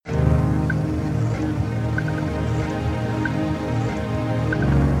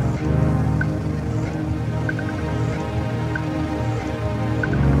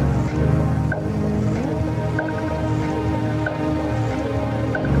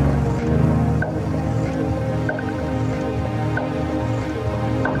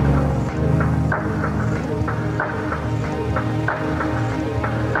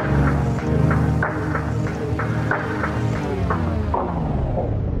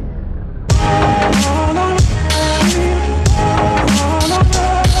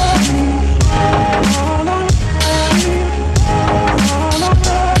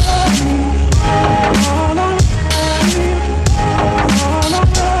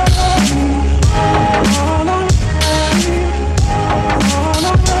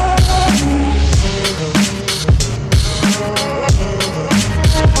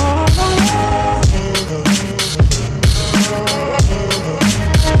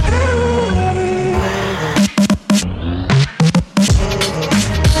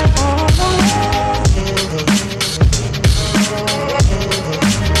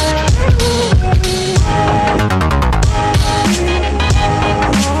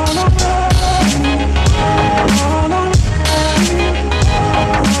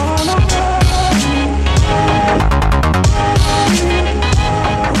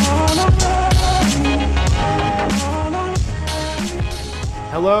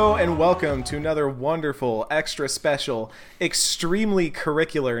Hello and welcome to another wonderful, extra special, extremely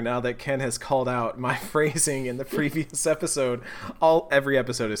curricular, now that Ken has called out my phrasing in the previous episode. Every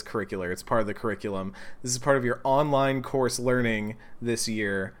episode is curricular. It's part of the curriculum. This is part of your online course learning this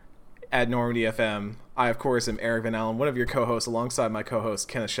year at Normandy FM. I, of course, am Eric Van Allen, one of your co-hosts, alongside my co-host,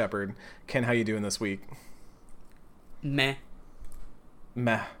 Kenneth Shepard. Ken, how you doing this week? Meh.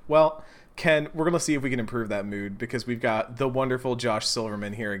 Well, Ken, we're going to see if we can improve that mood because we've got the wonderful Josh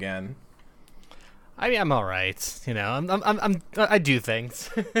Silverman here again. I mean, I'm all right. You know, I do things.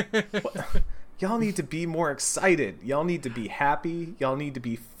 Y'all need to be more excited. Y'all need to be happy. Y'all need to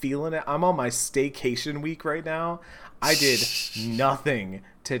be feeling it. I'm on my staycation week right now. I did nothing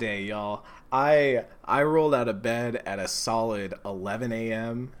today, y'all. I rolled out of bed at a solid 11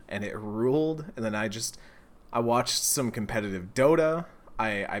 a.m. and it ruled. And then I watched some competitive Dota.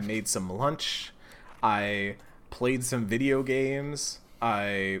 I made some lunch. I played some video games.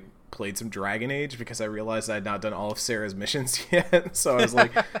 I played some Dragon Age because I realized I had not done all of Sarah's missions yet. So I was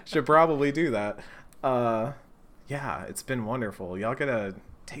like, should probably do that. Yeah, it's been wonderful. Y'all gotta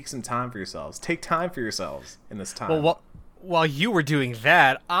take some time for yourselves. Take time for yourselves in this time. Well, while you were doing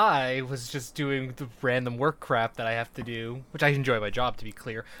that, I was just doing the random work crap that I have to do, which I enjoy my job, to be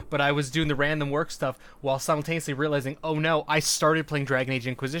clear. But I was doing the random work stuff while simultaneously realizing, oh no, I started playing Dragon Age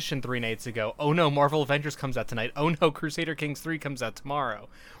Inquisition 3 nights ago. Oh no, Marvel Avengers comes out tonight. Oh no, Crusader Kings 3 comes out tomorrow.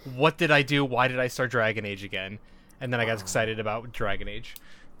 What did I do? Why did I start Dragon Age again? And then I got excited about Dragon Age.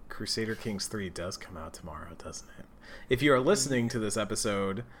 Crusader Kings 3 does come out tomorrow, doesn't it? If you are listening to this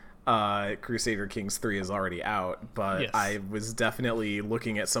episode, Crusader Kings 3 is already out, but yes. I was definitely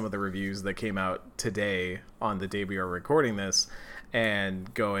looking at some of the reviews that came out today on the day we are recording this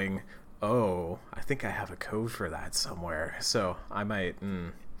and going, oh, I think I have a code for that somewhere, so I might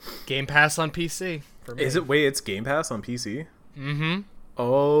Game Pass on PC for me. It's Game Pass on PC? Mm-hmm.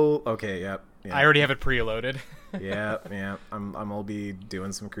 Oh, okay, yep. Yeah. I already have it preloaded. yeah. I'm gonna be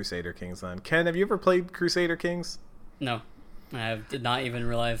doing some Crusader Kings then. Ken, have you ever played Crusader Kings? No. I did not even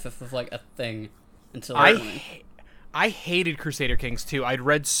realize this was like a thing until I hated Crusader Kings 2. I'd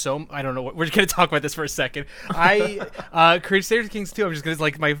read I don't know what, we're going to talk about this for a second. Crusader Kings 2, I'm just going to,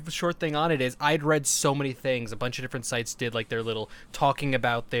 like, my short thing on it is I'd read so many things. A bunch of different sites did, like, their little talking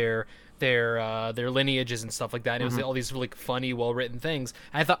about their lineages and stuff like that. And it was all these really funny, well-written things.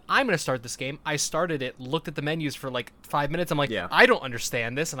 And I thought, I'm going to start this game. I started it, looked at the menus for like 5 minutes. I'm like, I don't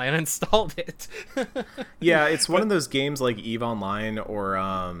understand this, and I uninstalled it. Yeah, it's one of those games like EVE Online or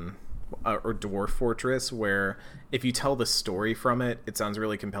Dwarf Fortress where if you tell the story from it, it sounds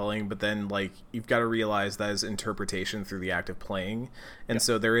really compelling, but then like you've got to realize that is interpretation through the act of playing. And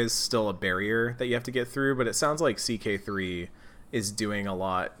so there is still a barrier that you have to get through, but it sounds like CK3 is doing a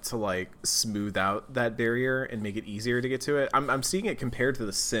lot to like smooth out that barrier and make it easier to get to it. I'm seeing it compared to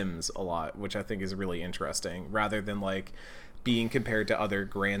The Sims a lot, which I think is really interesting, rather than like being compared to other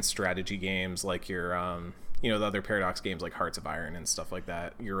grand strategy games like your the other Paradox games like Hearts of Iron and stuff like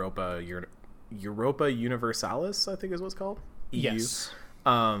that. Europa Universalis, I think is what's called. EU. Yes.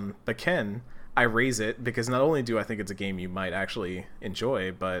 But Ken, I raise it because not only do I think it's a game you might actually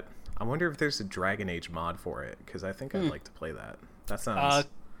enjoy, but I wonder if there's a Dragon Age mod for it, because I think I'd like to play that. That sounds...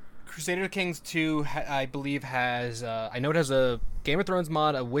 Crusader Kings 2, I believe, has... I know it has a Game of Thrones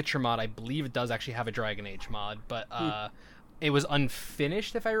mod, a Witcher mod. I believe it does actually have a Dragon Age mod, but it was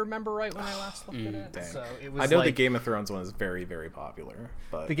unfinished, if I remember right, when I last looked at it. Dang. So it was I know the Game of Thrones one is very, very popular.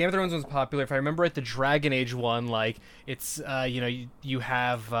 But the Game of Thrones one's popular. If I remember right, the Dragon Age one, like, it's, you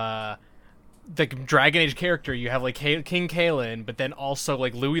have... the Dragon Age character, you have like King Kaelin, but then also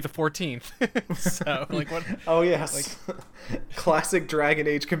like Louis the 14th. So like what? Oh yes, classic Dragon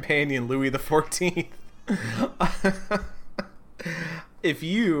Age companion Louis the 14th. If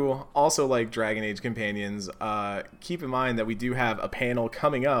you also like Dragon Age companions, keep in mind that we do have a panel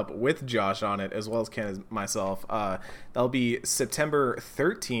coming up with Josh on it, as well as Ken and myself. That'll be September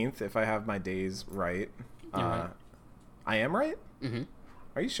 13th, if I have my days right. Right. I am right? Mm-hmm.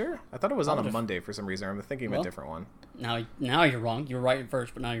 Are you sure? I thought it was on a Monday for some reason. I'm thinking of a different one. Now you're wrong. You were right at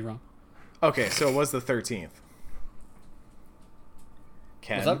first, but now you're wrong. Okay, so it was the 13th.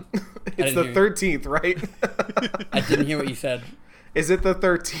 Ken? What's up? It's the 13th, right? I didn't hear what you said. Is it the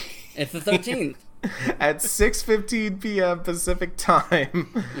 13th? It's the 13th. At 6:15 p.m. Pacific time.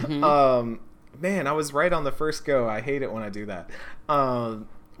 Mm-hmm. Man, I was right on the first go. I hate it when I do that.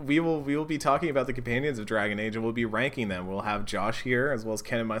 We will be talking about the companions of Dragon Age, and we'll be ranking them. We'll have Josh here, as well as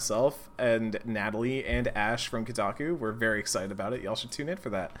Ken and myself, and Natalie and Ash from Kotaku. We're very excited about it. Y'all should tune in for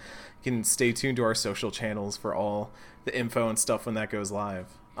that. You can stay tuned to our social channels for all the info and stuff when that goes live.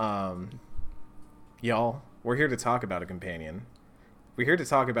 Y'all, we're here to talk about a companion. we're here to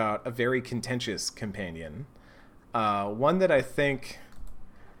talk about a very contentious companion. One that I think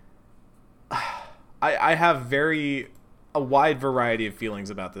I have a wide variety of feelings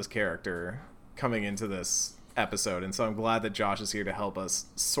about this character coming into this episode, and so I'm glad that Josh is here to help us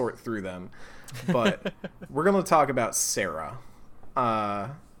sort through them. But we're going to talk about Sarah.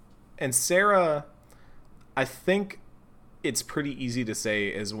 And Sarah, I think it's pretty easy to say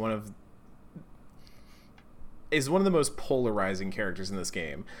is one of the most polarizing characters in this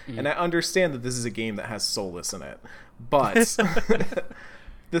game. Mm. And I understand that this is a game that has Solas in it. But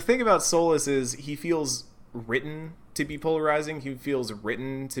the thing about Solas is he feels written to be polarizing. He feels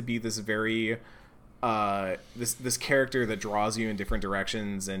written to be this very this character that draws you in different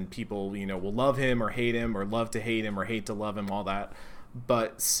directions, and people, you know, will love him or hate him, or love to hate him or hate to love him, all that.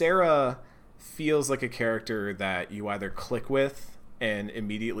 But Sarah feels like a character that you either click with and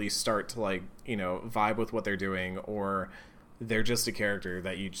immediately start to, like, you know, vibe with what they're doing, or they're just a character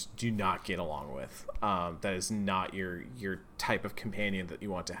that you just do not get along with. That is not your type of companion that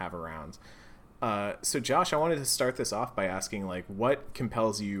you want to have around. So Josh, I wanted to start this off by asking, like, what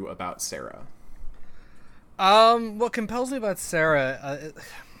compels you about Sarah? What compels me about Sarah,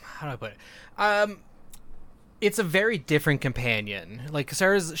 how do I put it? It's a very different companion. Like,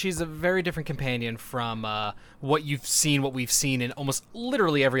 she's a very different companion from what we've seen in almost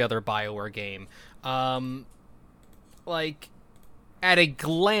literally every other BioWare game. Like, at a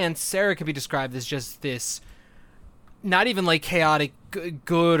glance, Sarah could be described as just this, not even like chaotic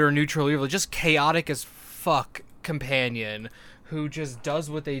good or neutral evil, just chaotic as fuck companion who just does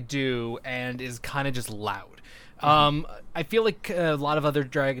what they do and is kind of just loud. I feel like a lot of other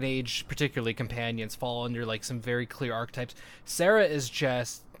Dragon Age, particularly companions, fall under like some very clear archetypes. Sarah is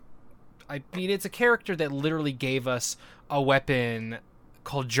just, I mean, it's a character that literally gave us a weapon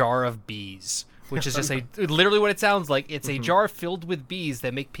called Jar of Bees, which is just literally what it sounds like. It's a jar filled with bees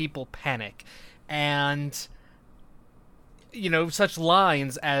that make people panic. And, you know, such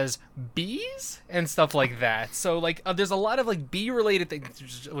lines as bees and stuff like that. So, like, there's a lot of, like, bee-related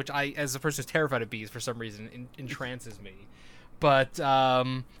things, which I, as a person who's terrified of bees for some reason, entrances me. But,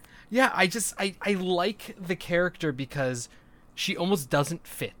 yeah, I like the character because she almost doesn't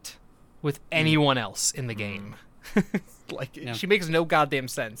fit with anyone else in the game. Like, yeah. She makes no goddamn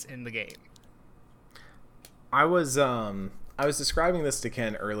sense in the game. I was describing this to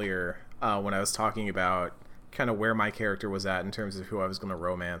Ken earlier when I was talking about kind of where my character was at in terms of who I was going to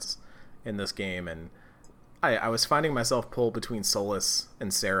romance in this game, and I was finding myself pulled between Solas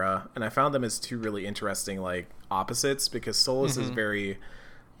and Sarah, and I found them as two really interesting, like, opposites, because Solas is very,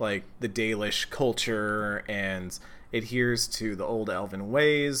 like, the Dalish culture and adheres to the old elven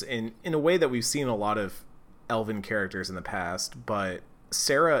ways in a way that we've seen a lot of elven characters in the past, but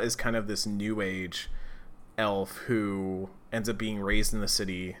Sarah is kind of this new age elf who ends up being raised in the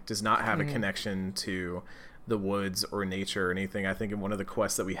city, does not have a connection to the woods or nature or anything. I think in one of the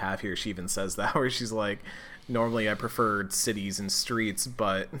quests that we have here, she even says that, where she's like, normally I preferred cities and streets,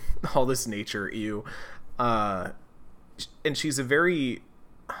 but all this nature, ew. And she's a very...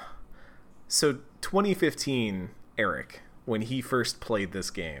 So 2015, Eric, when he first played this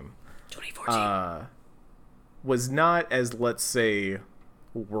game, 2014, was not as, let's say,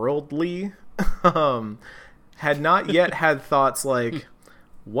 worldly. Had not yet had thoughts like,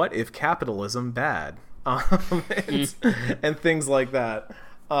 what if capitalism bad? And things like that.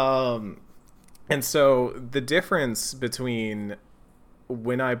 And so the difference between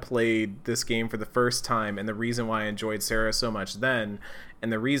when I played this game for the first time and the reason why I enjoyed Sarah so much then,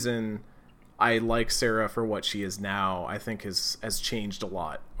 and the reason I like Sarah for what she is now, I think has changed a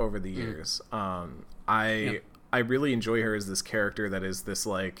lot over the years. I really enjoy her as this character that is this,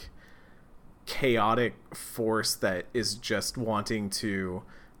 like, chaotic force that is just wanting to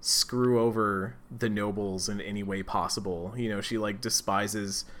screw over the nobles in any way possible. You know, she, like,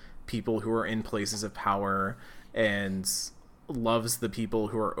 despises people who are in places of power and loves the people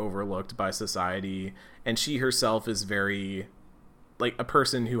who are overlooked by society, and she herself is very, like, a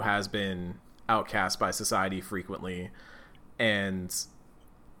person who has been outcast by society frequently, and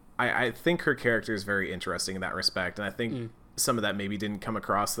I think her character is very interesting in that respect, and I think some of that maybe didn't come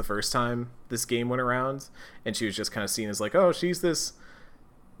across the first time this game went around, and she was just kind of seen as like, oh, she's this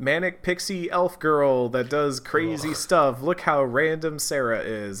manic pixie elf girl that does crazy stuff, look how random Sarah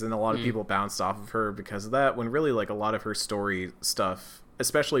is, and a lot of people bounced off of her because of that, when really, like, a lot of her story stuff,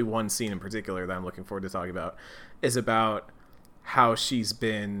 especially one scene in particular that I'm looking forward to talking about, is about how she's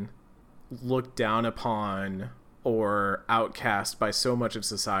been looked down upon or outcast by so much of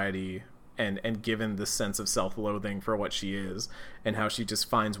society, and given this sense of self-loathing for what she is, and how she just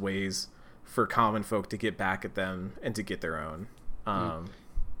finds ways for common folk to get back at them and to get their own.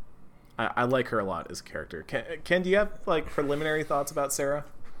 I like her a lot as a character. Ken, do you have like preliminary thoughts about Sarah?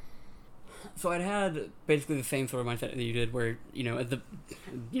 So I'd had basically the same sort of mindset that you did, where at the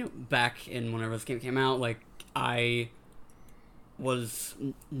back in whenever this game came out, like I was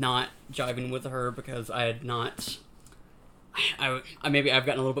not jiving with her because I had not. I maybe I've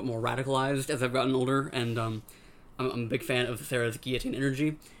gotten a little bit more radicalized as I've gotten older, and I'm a big fan of Sarah's guillotine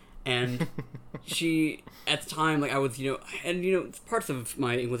energy, and she at the time like I was parts of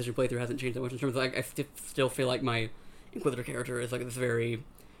my Inquisition playthrough hasn't changed that much in terms of like I still feel like my Inquisitor character is like this very,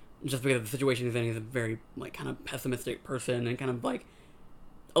 just because of the situation he's in, he's a very like kind of pessimistic person and kind of like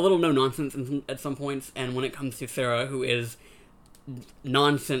a little no nonsense at some points, and when it comes to Sarah, who is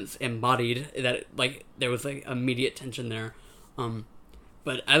nonsense embodied, that like there was like immediate tension there.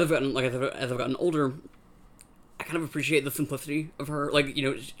 But as I've gotten older, I kind of appreciate the simplicity of her. Like,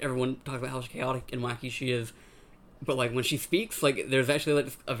 everyone talks about how chaotic and wacky she is, but like when she speaks, like there's actually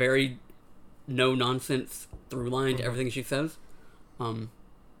like a very no nonsense through line to everything she says.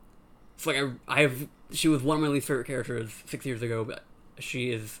 It's like she was one of my least favorite characters 6 years ago, but she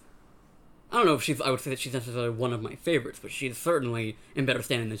is. I don't know if I would say that she's necessarily one of my favorites, but she's certainly in better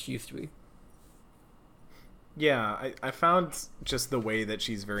standing than she used to be. Yeah, I found just the way that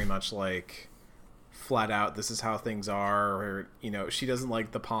she's very much like flat out, this is how things are, or she doesn't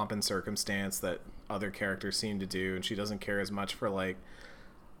like the pomp and circumstance that other characters seem to do, and she doesn't care as much for like,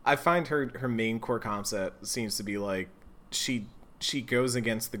 I find her main core concept seems to be like she goes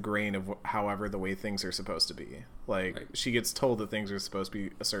against the grain of however the way things are supposed to be. Like, right. She gets told that things are supposed to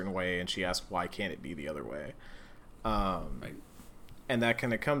be a certain way, and she asks why can't it be the other way. Right. And that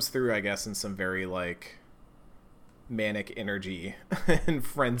kind of comes through, I guess, in some very like manic energy and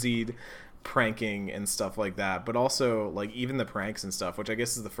frenzied pranking and stuff like that, but also like even the pranks and stuff, which I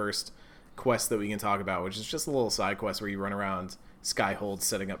guess is the first quest that we can talk about, which is just a little side quest where you run around Skyhold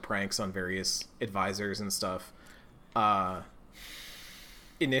setting up pranks on various advisors and stuff.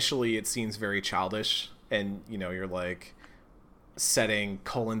 Initially it seems very childish, and you're like setting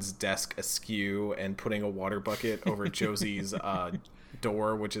Cullen's desk askew and putting a water bucket over Josie's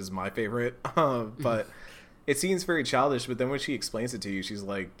door, which is my favorite, but it seems very childish. But then when she explains it to you, she's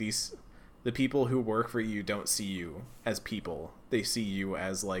like, the people who work for you don't see you as people. They see you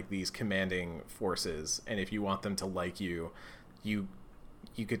as like these commanding forces. And if you want them to like you, you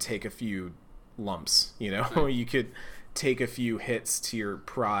could take a few lumps, you could take a few hits to your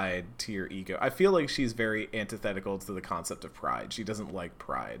pride, to your ego. I feel like she's very antithetical to the concept of pride. She doesn't like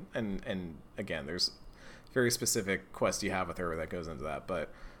pride. And again, there's very specific quest you have with her that goes into that.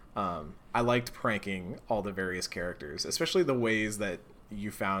 But I liked pranking all the various characters, especially the ways that you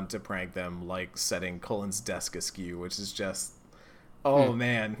found to prank them, like setting Cullen's desk askew, which is just,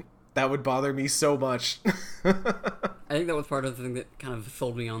 man, that would bother me so much. I think that was part of the thing that kind of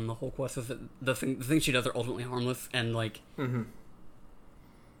sold me on the whole quest, is that the things she does are ultimately harmless, and like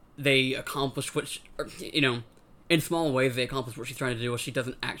they accomplish in small ways they accomplish what she's trying to do, which she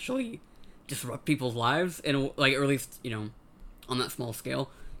doesn't actually disrupt people's lives, and like, or at least on that small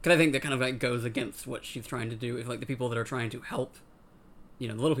scale. Because I think that kind of like goes against what she's trying to do. Is like the people that are trying to help, the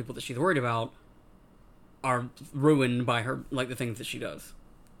little people that she's worried about, are ruined by her, like the things that she does.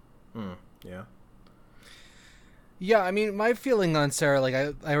 Yeah. Yeah, I mean, my feeling on Sarah, like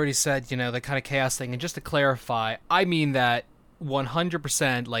I already said, the kind of chaos thing, and just to clarify, I mean that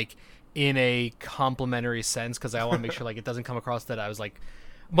 100%, like in a complimentary sense, because I want to make sure like it doesn't come across that I was like,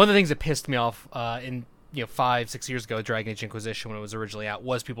 one of the things that pissed me off in 5-6 years ago, Dragon Age Inquisition, when it was originally out,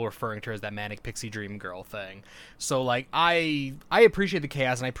 was people referring to her as that manic pixie dream girl thing. So like I appreciate the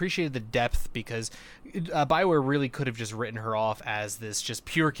chaos, and I appreciated the depth, because BioWare really could have just written her off as this just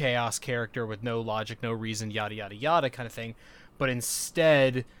pure chaos character with no logic, no reason, yada yada yada kind of thing. But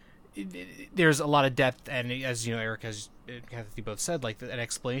instead, there's a lot of depth, and as Eric has, Kathy both said, like an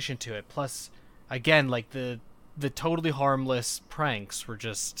explanation to it. Plus, again, like the totally harmless pranks were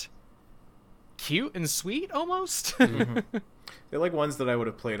just cute and sweet almost. They're like ones that I would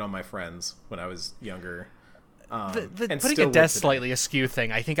have played on my friends when I was younger. The putting a desk slightly askew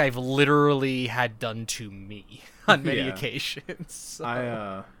thing, I think I've literally had done to me on many occasions.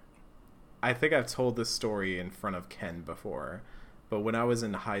 So. I think I've told this story in front of Ken before, but when I was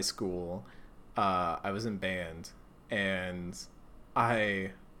in high school, I was in band, and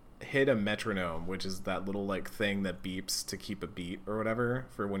I hit a metronome, which is that little like thing that beeps to keep a beat or whatever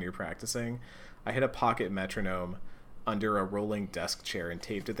for when you're practicing. I hit a pocket metronome under a rolling desk chair and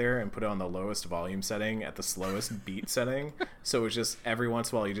taped it there and put it on the lowest volume setting at the slowest beat setting. So it was just every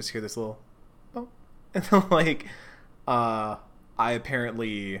once in a while you just hear this little boom. And then like I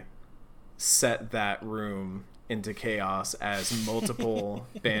apparently set that room into chaos as multiple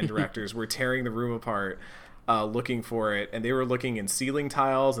band directors were tearing the room apart, looking for it, and they were looking in ceiling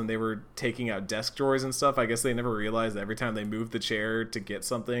tiles, and they were taking out desk drawers and stuff. I guess they never realized that every time they moved the chair to get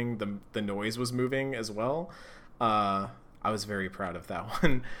something, the noise was moving as well. I was very proud of that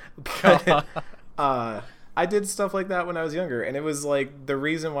one. But I did stuff like that when I was younger, and it was like the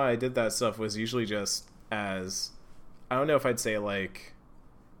reason why I did that stuff was usually just as, I don't know if I'd say like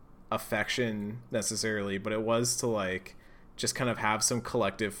affection necessarily, but it was to like just kind of have some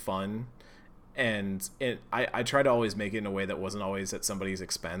collective fun. And I try to always make it in a way that wasn't always at somebody's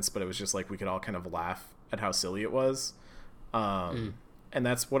expense, but it was just like we could all kind of laugh at how silly it was. And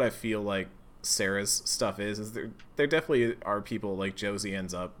that's what I feel like Sarah's stuff is there definitely are people like Josie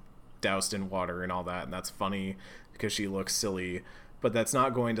ends up doused in water and all that, and that's funny because she looks silly, but that's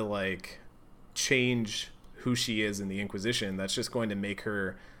not going to like change who she is in the Inquisition. That's just going to make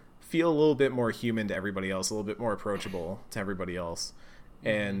her feel a little bit more human to everybody else, a little bit more approachable to everybody else.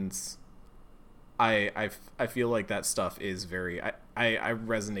 And I feel like that stuff is very I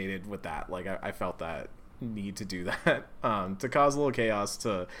resonated with that. Like I felt that need to do that, to cause a little chaos,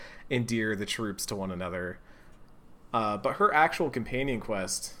 to endear the troops to one another. But her actual companion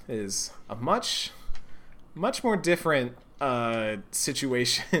quest is a much more different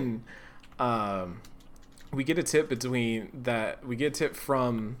situation. We get a tip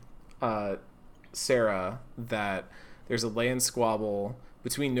from Sarah that there's a land squabble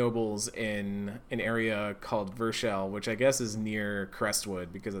between nobles in an area called Vershel, which I guess is near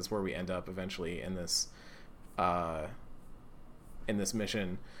Crestwood, because that's where we end up eventually in this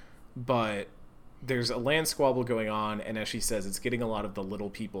mission. But there's a land squabble going on, and as she says, it's getting a lot of the little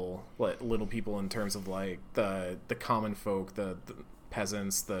people in terms of like the common folk, the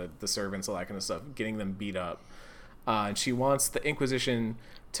peasants, the servants, all that kind of stuff, getting them beat up. And she wants the Inquisition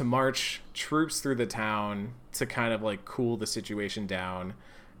to march troops through the town to kind of like cool the situation down,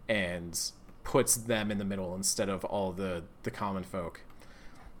 and puts them in the middle instead of all the common folk.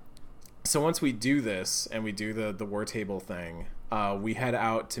 So once we do this and we do the war table thing, we head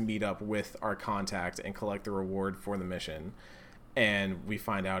out to meet up with our contact and collect the reward for the mission. And we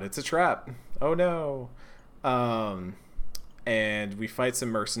find out it's a trap. Oh no. And we fight some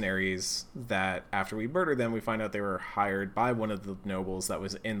mercenaries that after we murder them, we find out they were hired by one of the nobles that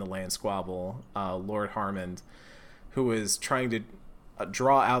was in the land squabble, Lord Harmond, who was trying to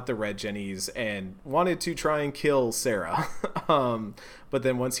draw out the Red Jennies and wanted to try and kill Sarah. But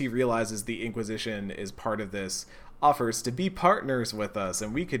then once he realizes the Inquisition is part of this, offers to be partners with us,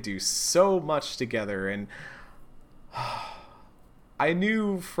 and we could do so much together. And I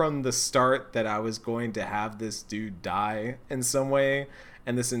knew from the start that I was going to have this dude die in some way,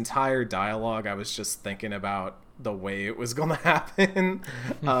 and this entire dialogue I was just thinking about the way it was going to happen,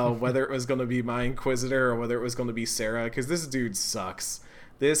 whether it was going to be my Inquisitor or whether it was going to be Sarah, because this dude sucks.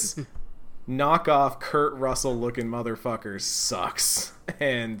 This knockoff Kurt Russell looking motherfucker sucks.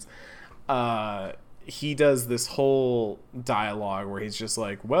 And he does this whole dialogue where he's just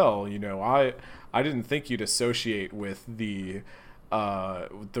like, well, you know, I didn't think you'd associate with the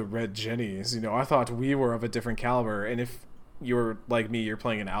Red Jennies. You know, I thought we were of a different caliber. And if you're like me, you're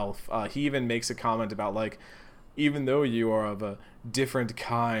playing an elf. He even makes a comment about like, even though you are of a different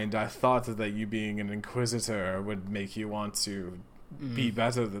kind, I thought that you being an Inquisitor would make you want to be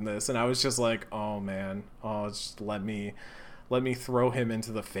better than this. And I was just like, oh man, just let me throw him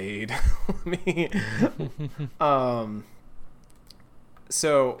into the Fade.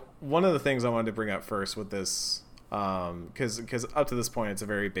 So one of the things I wanted to bring up first with this, because up to this point it's a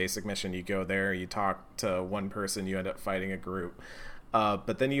very basic mission. You go there, you talk to one person, you end up fighting a group,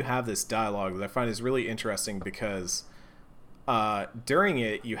 but then you have this dialogue that I find is really interesting, because during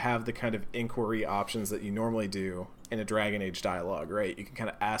it you have the kind of inquiry options that you normally do in a Dragon Age dialogue, right? You can kind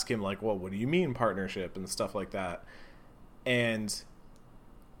of ask him like, well, what do you mean partnership, and stuff like that. And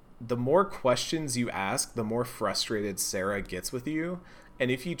the more questions you ask, the more frustrated Sarah gets with you. And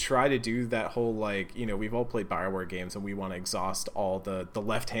if you try to do that whole, like, you know, we've all played BioWare games and we want to exhaust all the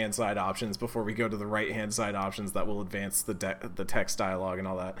left-hand side options before we go to the right-hand side options that will advance the text dialogue and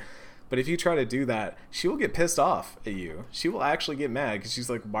all that. But if you try to do that, she will get pissed off at you. She will actually get mad because she's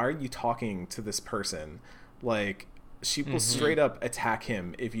like, why are you talking to this person? Like, she will straight up attack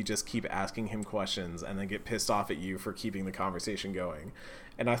him if you just keep asking him questions, and then get pissed off at you for keeping the conversation going.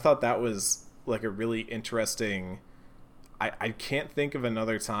 And I thought that was like a really interesting... I can't think of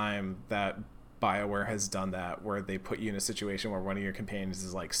another time that BioWare has done that, where they put you in a situation where one of your companions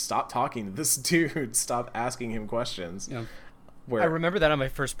is like, stop talking to this dude, stop asking him questions. Yeah. I remember that on my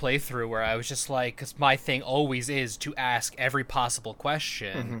first playthrough, where I was just like, because my thing always is to ask every possible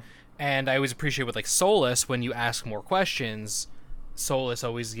question. And I always appreciate with like Solus, when you ask more questions, Solus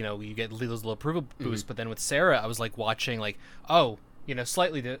always, you know, you get those little approval boosts. But then with Sarah, I was like watching like, oh, you know,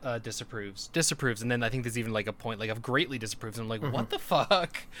 slightly disapproves, and then I think there's even like a point like of greatly disapproves. And I'm like, what the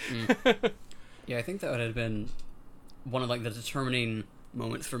fuck? Yeah, I think that would have been one of like the determining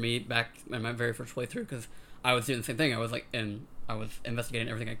moments for me back in my very first playthrough, because I was doing the same thing. I was like, and I was investigating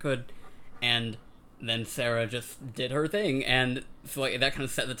everything I could, and then Sarah just did her thing, and so like that kind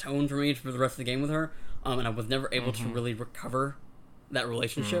of set the tone for me for the rest of the game with her. And I was never able to really recover that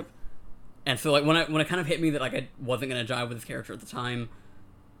relationship. And so like when it kind of hit me that like I wasn't gonna jive with this character at the time,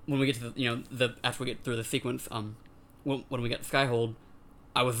 when we get to the after we get through the sequence, when we get to Skyhold,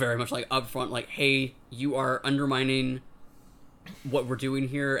 I was very much like upfront, like, hey, you are undermining what we're doing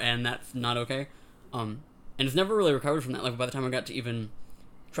here, and that's not okay. And it's never really recovered from that. Like by the time I got to even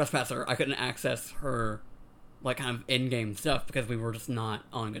Trespasser, I couldn't access her like kind of in-game stuff because we were just not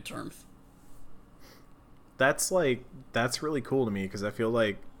on good terms. That's really cool to me, because I feel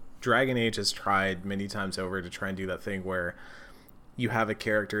like Dragon Age has tried many times over to try and do that thing where you have a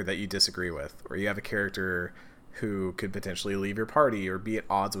character that you disagree with, or you have a character who could potentially leave your party or be at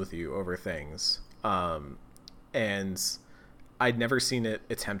odds with you over things. And I'd never seen it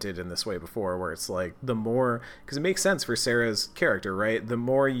attempted in this way before, where it's like the more, because it makes sense for Sarah's character, right? The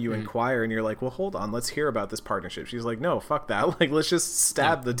more you inquire and you're like, well, hold on, let's hear about this partnership. She's like, no, fuck that. Like, let's just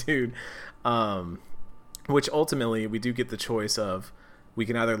stab the dude. Which ultimately we do get the choice of, we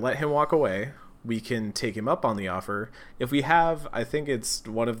can either let him walk away, we can take him up on the offer. If we have, I think it's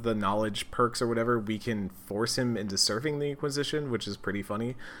one of the knowledge perks or whatever, we can force him into serving the Inquisition, which is pretty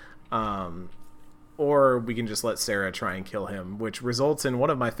funny. Or we can just let Sarah try and kill him, which results in one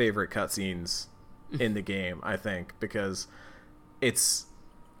of my favorite cutscenes in the game, I think, because it's...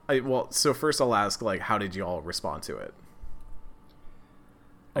 so first I'll ask, like, how did you all respond to it?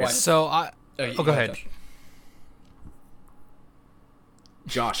 Go ahead.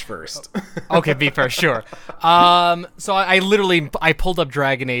 Josh first. Okay, be fair, sure. So I literally pulled up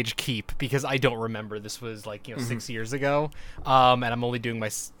Dragon Age Keep because I don't remember. This was like 6 years ago, and I'm only doing my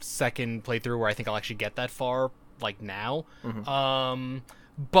second playthrough where I think I'll actually get that far, like now.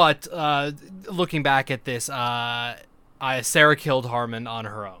 But looking back at this, Sarah killed Harmon on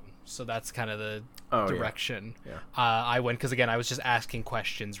her own, so that's kind of the direction I went, because again I was just asking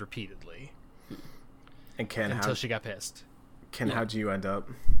questions repeatedly, and until she got pissed. How'd you end up?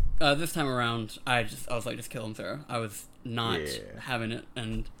 This time around, I was like, just kill him, Sarah. I was not having it,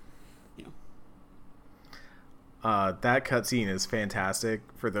 and that cutscene is fantastic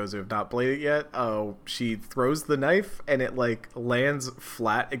for those who have not played it yet. She throws the knife and it like lands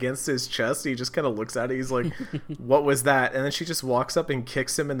flat against his chest. He just kind of looks at it. He's like, "What was that?" And then she just walks up and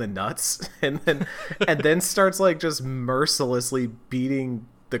kicks him in the nuts, and then starts like just mercilessly beating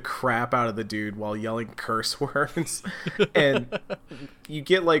the crap out of the dude while yelling curse words. And you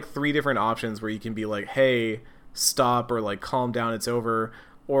get like 3 different options where you can be like, hey, stop, or like calm down, it's over.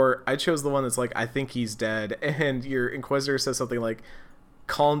 Or I chose the one that's like, I think he's dead, and your Inquisitor says something like,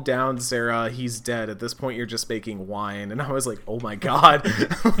 calm down, Sarah, he's dead. At this point you're just making wine. And I was like, oh my god.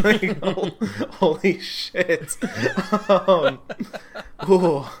 Like, holy shit. That's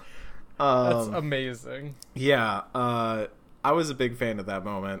amazing. Yeah. I was a big fan of that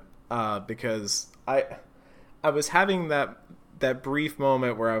moment, because I was having that brief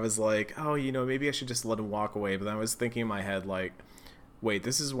moment where I was like, oh, maybe I should just let him walk away. But then I was thinking in my head, like, wait,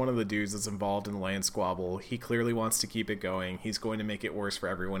 this is one of the dudes that's involved in the land squabble. He clearly wants to keep it going. He's going to make it worse for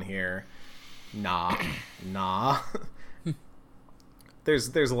everyone here. Nah.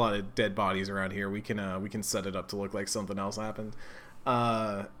 There's a lot of dead bodies around here. We can set it up to look like something else happened.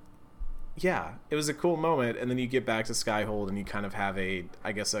 Yeah, it was a cool moment, and then you get back to Skyhold and you kind of have a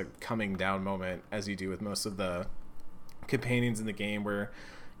coming down moment, as you do with most of the companions in the game, where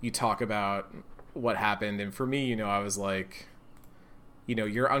you talk about what happened. And for me, I was like,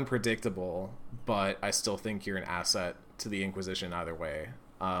 you're unpredictable, but I still think you're an asset to the Inquisition either way,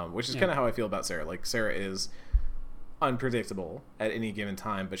 which is kind of how I feel about Sarah. Like, Sarah is unpredictable at any given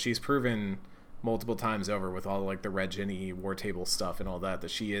time, but she's proven multiple times over with all like the Red Jenny war table stuff and all that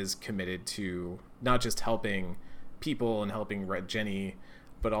she is committed to not just helping people and helping Red Jenny,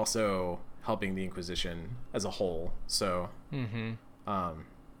 but also helping the Inquisition as a whole. So I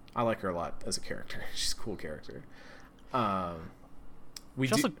like her a lot as a character. She's a cool character.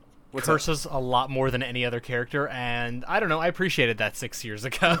 She also curses a lot more than any other character, and I don't know, I appreciated that 6 years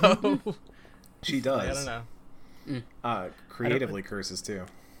ago. She does. I don't know. Creatively curses too.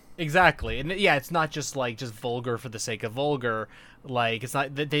 Exactly, and yeah, it's not just like just vulgar for the sake of vulgar. Like it's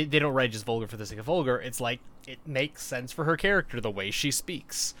not they don't write just vulgar for the sake of vulgar. It's like it makes sense for her character the way she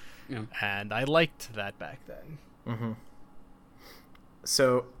speaks, Yeah. and I liked that back then.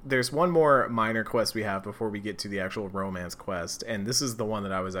 So there's one more minor quest we have before we get to the actual romance quest, and this is the one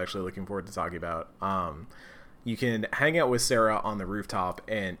that I was actually looking forward to talking about. You can hang out with Sarah on the rooftop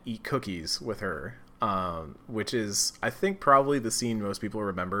and eat cookies with her, which is, I think, probably the scene most people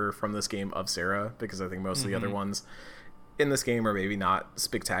remember from this game of Sarah, because I think most of the other ones in this game are maybe not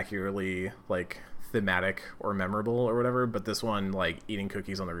spectacularly, like, thematic or memorable or whatever, but this one, like, eating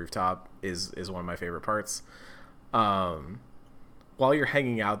cookies on the rooftop is one of my favorite parts. While you're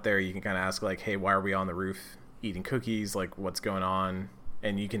hanging out there, you can kind of ask, like, hey, why are we on the roof eating cookies? Like, what's going on?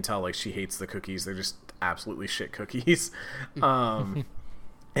 And you can tell, like, she hates the cookies. They're just absolutely shit cookies. And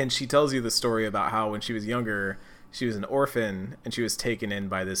she tells you the story about how when she was younger, she was an orphan and she was taken in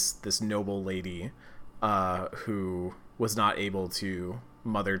by this noble lady who was not able to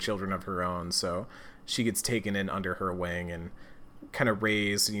mother children of her own. So she gets taken in under her wing and kind of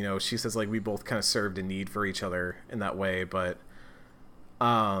raised. You know, she says, like, we both kind of served a need for each other in that way. But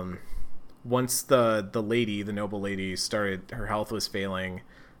once the noble lady started, her health was failing,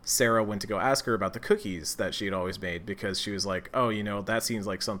 Sarah went to go ask her about the cookies that she had always made, because she was like, oh, you know, that seems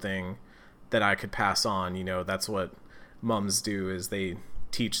like something that I could pass on. You know, that's what moms do, is they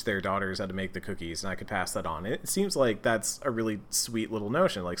teach their daughters how to make the cookies, and I could pass that on. It seems like that's a really sweet little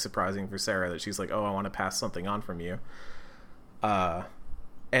notion, like surprising for Sarah that she's like, oh, I want to pass something on from you.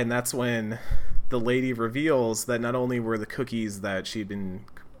 And that's when the lady reveals that not only were the cookies that she'd been,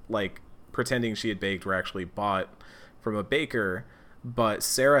 like, pretending she had baked were actually bought from a baker, but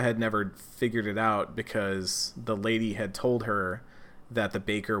Sarah had never figured it out because the lady had told her that the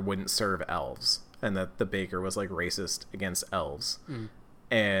baker wouldn't serve elves, and that the baker was, like, racist against elves.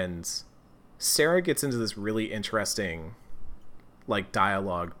 And Sarah gets into this really interesting, like,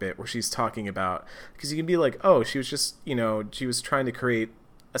 dialogue bit where she's talking about, because you can be like, oh, she was just, you know, she was trying to create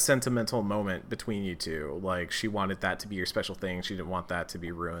a sentimental moment between you two. Like, she wanted that to be your special thing. She didn't want that to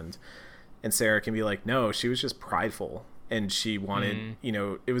be ruined. And Sarah can be like, no, she was just prideful. And she wanted, you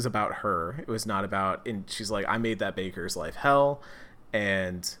know, it was about her. It was not about, and she's like, I made that baker's life hell.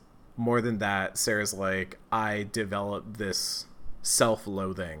 And more than that, Sarah's like, I developed this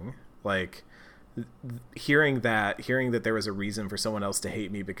self-loathing. Like, hearing that there was a reason for someone else to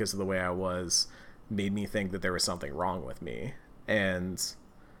hate me because of the way I was, made me think that there was something wrong with me. And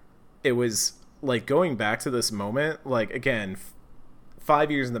it was like, going back to this moment, like, again,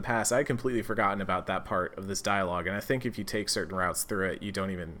 5 years in the past, I had completely forgotten about that part of this dialogue. And I think if you take certain routes through it, you don't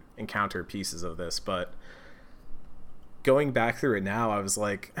even encounter pieces of this. But going back through it now, I was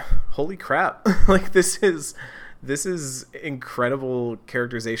like, holy crap. Like, this is incredible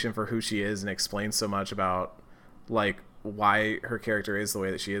characterization for who she is, and explains so much about, like, why her character is the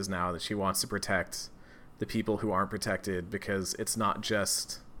way that she is now, that she wants to protect the people who aren't protected, because it's not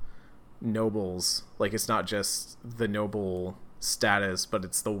just nobles, like, it's not just the noble status, but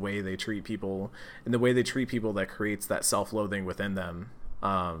it's the way they treat people, and the way they treat people that creates that self-loathing within them.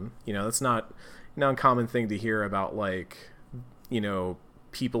 You know, that's not an uncommon thing to hear about, like, you know,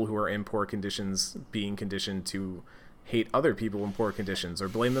 people who are in poor conditions being conditioned to hate other people in poor conditions, or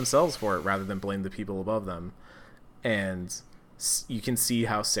blame themselves for it rather than blame the people above them. And you can see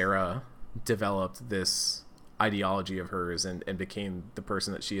how Sarah developed this ideology of hers and became the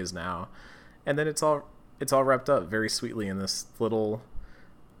person that she is now. And then it's all wrapped up very sweetly in this little,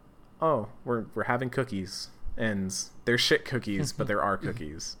 oh, we're having cookies, and they're shit cookies, but there are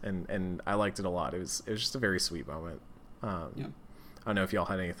cookies, and I liked it a lot. It was just a very sweet moment. Yeah. I don't know if y'all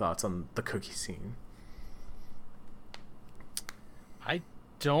had any thoughts on the cookie scene. I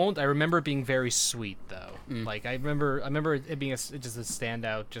don't. I remember it being very sweet, though. Like, I remember it being just a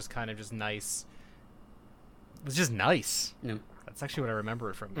standout, just kind of just nice. It was just nice. Yeah. That's actually what I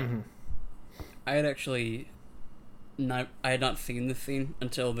remember it from. I had actually I had not seen this scene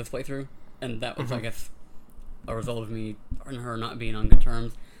until this playthrough, and that was, I guess, a result of me and her not being on good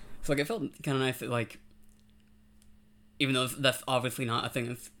terms. So, like, it felt kind of nice that, like, even though that's obviously not a thing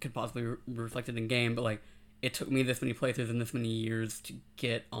that could possibly be reflected in game, but, like, it took me this many playthroughs and this many years to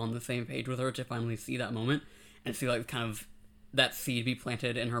get on the same page with her, to finally see that moment and see, like, kind of that seed be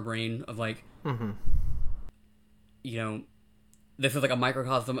planted in her brain of, like, you know, this is, like, a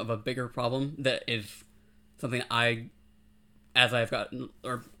microcosm of a bigger problem that is something as I've gotten,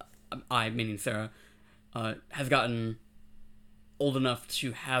 or I, meaning Sarah, has gotten old enough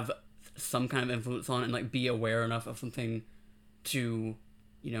to have some kind of influence on, and, like, be aware enough of something to,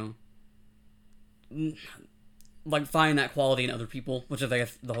 you know, like find that quality in other people, which is I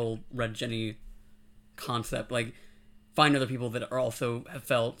guess the whole Red Jenny concept. Like find other people that are also have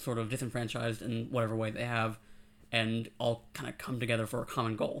felt sort of disenfranchised in whatever way they have, and all kind of come together for a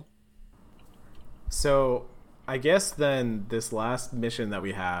common goal. So I guess then this last mission that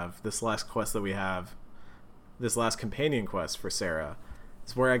we have, this last quest that we have, this last companion quest for Sarah,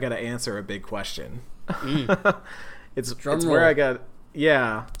 is where I got to answer a big question. It's where I got.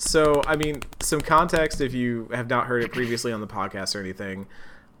 Yeah. So, I mean, some context if you have not heard it previously on the podcast or anything.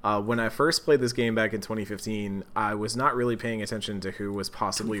 When I first played this game back in 2015, I was not really paying attention to who was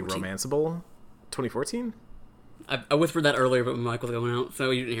possibly romanceable. 2014? I whispered that earlier, but my mic was going out, so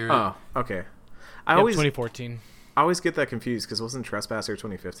you didn't hear it. Oh, okay. I 2014. I always get that confused because wasn't Trespasser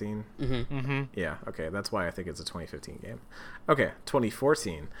 2015? Mm-hmm. Yeah, okay, that's why I think it's a 2015 game. Okay,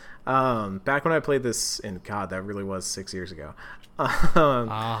 2014. Back when I played this, and God, that really was 6 years ago.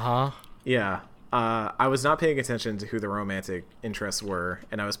 Yeah, I was not paying attention to who the romantic interests were,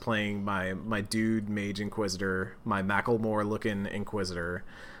 and I was playing my dude Mage Inquisitor, my Macklemore-looking Inquisitor,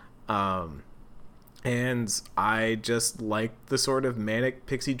 and I just liked the sort of manic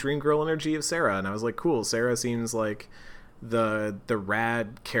pixie dream girl energy of Sarah, and I was like, cool, Sarah seems like the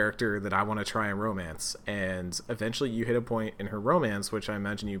rad character that I want to try and romance. And eventually you hit a point in her romance, which I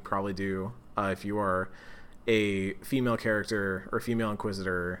imagine you probably do if you are a female character or female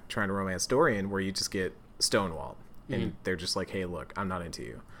Inquisitor trying to romance Dorian, where you just get stonewalled and they're just like, hey, look, I'm not into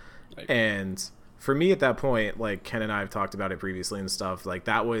you. Right. And for me at that point, like Ken and I have talked about it previously and stuff, like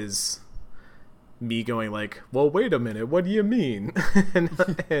that was me going like, well, wait a minute, what do you mean?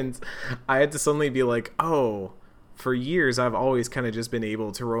 and I had to suddenly be like, oh, for years I've always kind of just been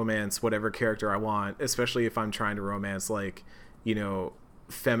able to romance whatever character I want, especially if I'm trying to romance, like, you know,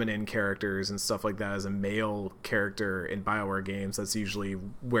 feminine characters and stuff like that as a male character in BioWare games. That's usually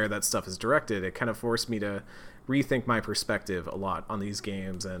where that stuff is directed. It kind of forced me to rethink my perspective a lot on these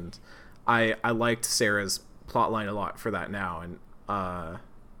games, and I liked Sarah's plotline a lot for that now. And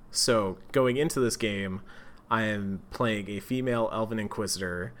so going into this game, I am playing a female Elven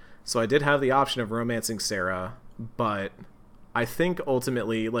Inquisitor, so I did have the option of romancing Sarah, but I think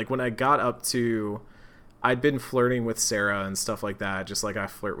ultimately, like when I got up to, I'd been flirting with Sarah and stuff like that, just like I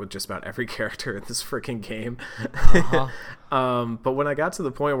flirt with just about every character in this freaking game. But when I got to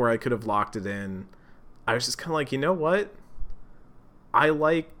the point where I could have locked it in, I was just kind of like, you know what? I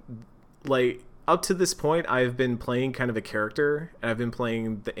like up to this point, I've been playing kind of a character, and I've been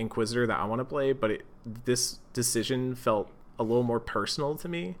playing the Inquisitor that I want to play, but this decision felt a little more personal to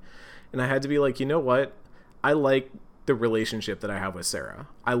me, and I had to be like, you know what? I like the relationship that I have with Sarah.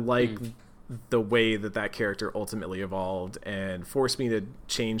 I like the way that character ultimately evolved and forced me to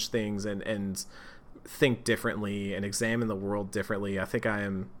change things and think differently and examine the world differently. I think I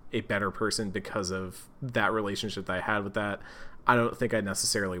am a better person because of that relationship that I had with that. I don't think I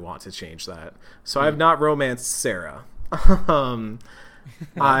necessarily want to change that. So I have not romanced Sarah.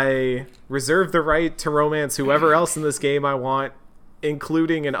 I reserve the right to romance whoever else in this game I want,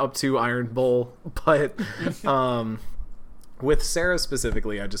 including and up to Iron Bull. But with Sarah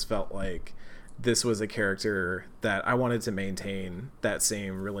specifically, I just felt like this was a character that I wanted to maintain that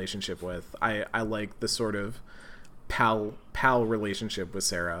same relationship with. I like the sort of pal relationship with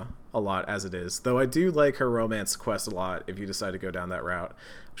Sarah a lot as it is, though I do like her romance quest a lot if you decide to go down that route,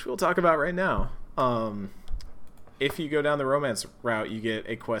 which we'll talk about right now. If you go down the romance route, you get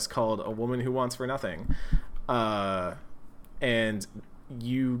a quest called A Woman Who Wants for Nothing, and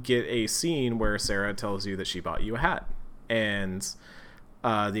you get a scene where Sarah tells you that she bought you a hat, and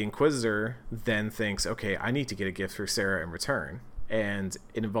the Inquisitor then thinks, okay, I need to get a gift for Sarah in return. And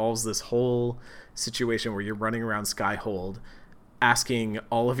it involves this whole situation where you're running around Skyhold asking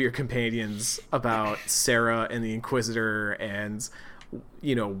all of your companions about Sarah and the Inquisitor and,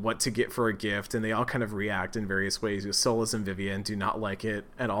 you know, what to get for a gift. And they all kind of react in various ways. Solus and Vivian do not like it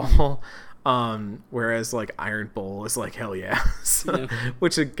at all. Whereas like Iron Bull is like, hell yeah. So,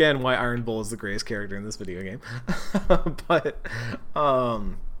 which again, why Iron Bull is the greatest character in this video game. But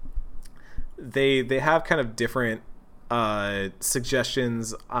they have kind of different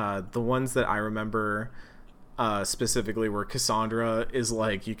suggestions. The ones that I remember specifically were Cassandra is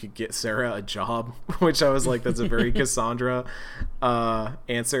like, you could get Sarah a job, which I was like, that's a very Cassandra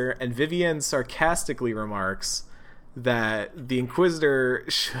answer. And Vivian sarcastically remarks that the Inquisitor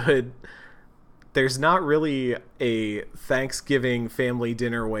should... There's not really a Thanksgiving family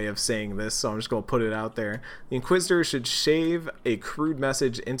dinner way of saying this, so I'm just going to put it out there. The Inquisitor should shave a crude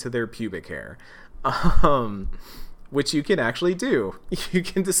message into their pubic hair, which you can actually do. You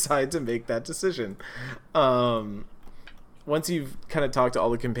can decide to make that decision. Once you've kind of talked to all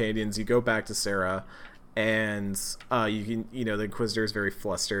the companions, you go back to Sarah, and the Inquisitor is very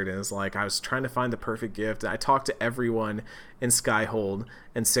flustered and is like, I was trying to find the perfect gift, and I talked to everyone in Skyhold,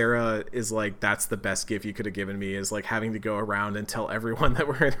 and Sarah is like, that's the best gift you could have given me, is like having to go around and tell everyone that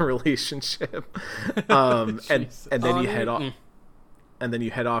we're in a relationship. And then you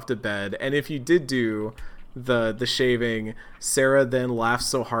head off to bed, and if you did do the shaving, Sarah then laughs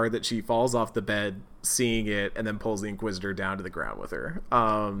so hard that she falls off the bed seeing it, and then pulls the Inquisitor down to the ground with her.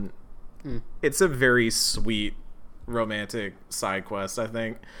 It's a very sweet romantic side quest, I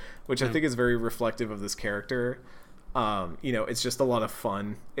think, which I think is very reflective of this character. It's just a lot of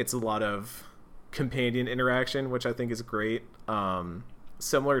fun. It's a lot of companion interaction, which I think is great.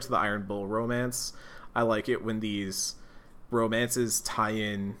 Similar to the Iron Bull romance, I like it when these romances tie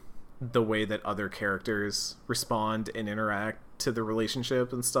in the way that other characters respond and interact to the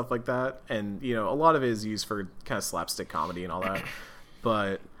relationship and stuff like that. And, a lot of it is used for kind of slapstick comedy and all that.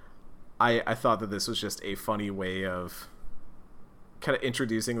 But I thought that this was just a funny way of kind of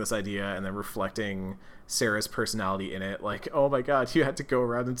introducing this idea and then reflecting Sarah's personality in it. Like, oh my god, you had to go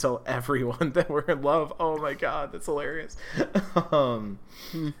around and tell everyone that we're in love. Oh my god, that's hilarious. I don't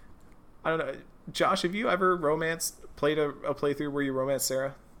know. Josh, have you ever played a playthrough where you romanced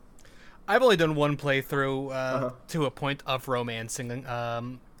Sarah? I've only done one playthrough to a point of romancing,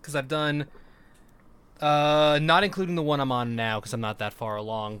 because I've done, not including the one I'm on now, because I'm not that far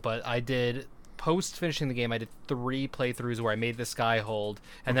along, but I did, post finishing the game, I did 3 playthroughs where I made the Skyhold,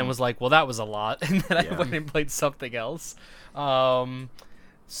 and then was like, well, that was a lot, and then I went and played something else. I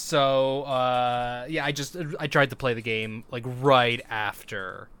tried to play the game, like, right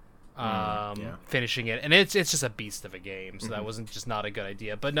after finishing it, and it's just a beast of a game, so that wasn't just not a good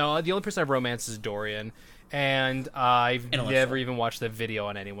idea. But no, the only person I've romanced is Dorian, and I've never even watched the video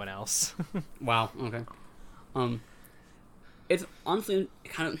on anyone else. Wow. Okay. It's honestly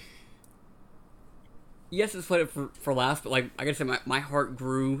kind of, yes, it's played it for laughs, but like I gotta say, my heart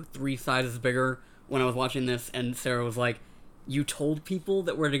grew 3 sizes bigger when I was watching this, and Sarah was like, "You told people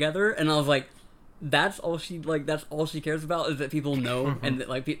that we're together," and I was like, that's all she cares about, is that people know, and that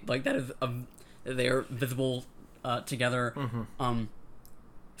that is they are visible together.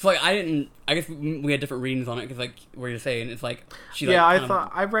 So like I guess we had different readings on it, because like what you're saying, it's like she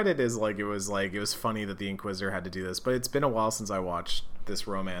I read it as like it was funny that the Inquisitor had to do this, but it's been a while since I watched this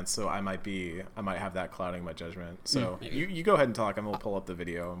romance, so I might have that clouding my judgment. So you go ahead and talk, and we'll pull up the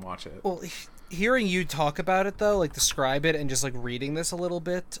video and watch it. Well, hearing you talk about it though, like describe it, and just like reading this a little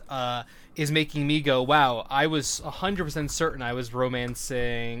bit, is making me go, wow, I was 100% certain I was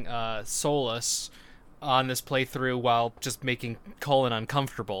romancing Solus on this playthrough while just making Colin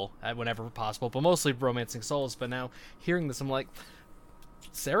uncomfortable whenever possible, but mostly romancing Solus. But now hearing this, I'm like,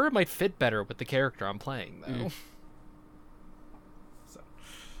 Sarah might fit better with the character I'm playing, though. So,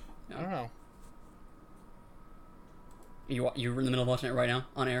 I don't know. You're in the middle of watching it right now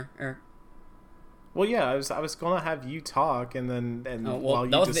on air, Eric? Well, yeah, I was gonna have you talk, and while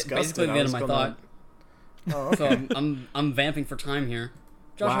you discussed basically the end of my thought. Oh, okay. So I'm vamping for time here.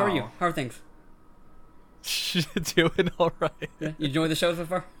 Josh, Wow. how are you? How are things? Doing all right. Yeah, you enjoy the show so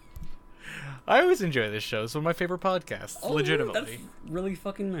far? I always enjoy this show. It's one of my favorite podcasts, legitimately. That's really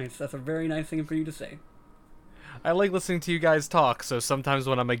fucking nice. That's a very nice thing for you to say. I like listening to you guys talk, so sometimes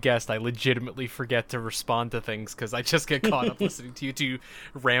when I'm a guest, I legitimately forget to respond to things because I just get caught up listening to you two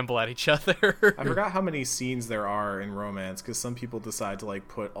ramble at each other. I forgot how many scenes there are in romance, because some people decide to like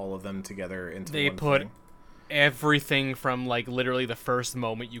put all of them together into one thing. Everything from like literally the first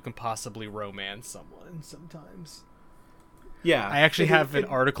moment you can possibly romance someone sometimes. Yeah, I actually have an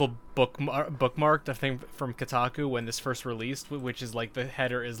article bookmarked, I think, from Kotaku when this first released, which is like the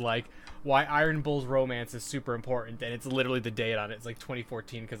header is like, why Iron Bull's romance is super important, and it's literally the date on it. It's like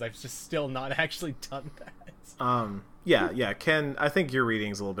 2014, because I've just still not actually done that. Yeah, Ken, I think your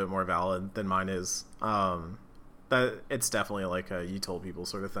reading's a little bit more valid than mine is. That it's definitely like a you told people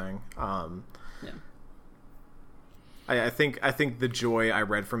sort of thing. Yeah. I think the joy I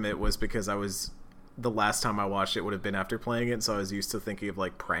read from it was because the last time I watched it would have been after playing it, so I was used to thinking of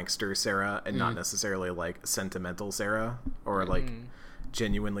like prankster Sarah and not necessarily like sentimental Sarah or like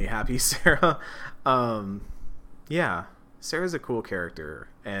genuinely happy Sarah. Yeah, Sarah's a cool character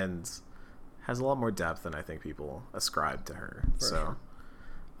and has a lot more depth than I think people ascribe to her. Sure.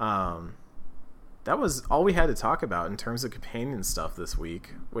 That was all we had to talk about in terms of companion stuff this week,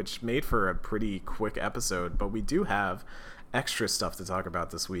 which made for a pretty quick episode, but we do have extra stuff to talk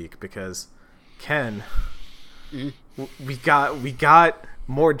about this week because Ken, we got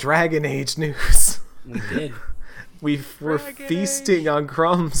more Dragon Age news. We did. We're feasting on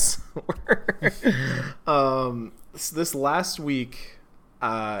crumbs. So this last week,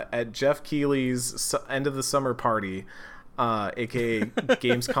 at Jeff Keighley's end of the summer party, aka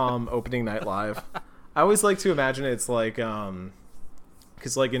Gamescom opening night live. I always like to imagine it's like,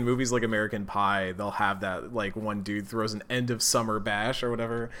 because like in movies like American Pie, they'll have that like one dude throws an end of summer bash or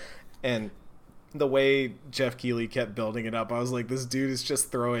whatever, and the way Jeff Keighley kept building it up, I was like, this dude is just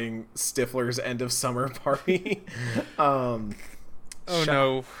throwing Stifler's end of summer party.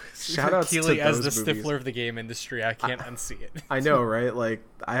 No! Shout out to Keighley as those the movies. Stifler of the game industry. I can't unsee it. I know, right? Like,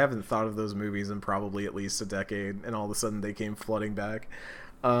 I haven't thought of those movies in probably at least a decade, and all of a sudden they came flooding back.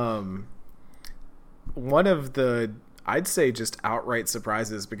 One of the, I'd say, just outright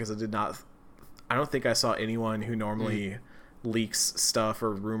surprises, because I don't think I saw anyone who normally leaks stuff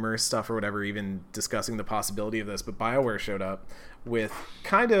or rumors stuff or whatever even discussing the possibility of this, but BioWare showed up with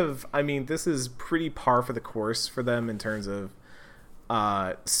kind of, I mean, this is pretty par for the course for them in terms of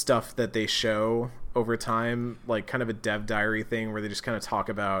stuff that they show over time, like kind of a dev diary thing where they just kind of talk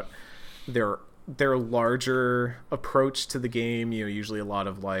about their larger approach to the game. You know, usually a lot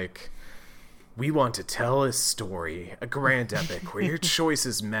of like, we want to tell a story, a grand epic where your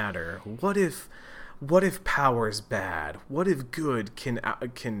choices matter. What if power's bad? What if good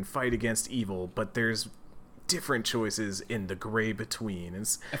can fight against evil, but there's different choices in the gray between?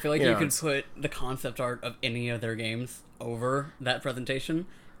 And I feel like you could put the concept art of any of their games over that presentation,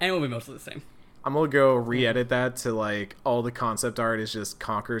 and it will be mostly the same. I'm gonna go re-edit that to like all the concept art is just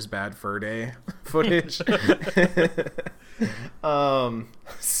Conker's Bad Fur Day footage.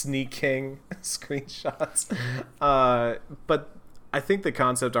 Sneak King screenshots. But I think the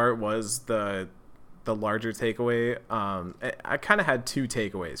concept art was the larger takeaway. I kind of had two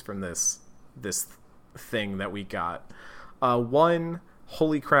takeaways from this thing that we got. One,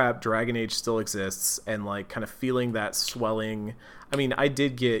 holy crap, Dragon Age still exists, and like kind of feeling that swelling. I mean, I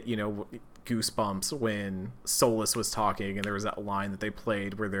did get, goosebumps when Solus was talking, and there was that line that they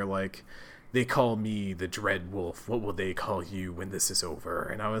played where they're like, they call me the Dread Wolf, what will they call you when this is over?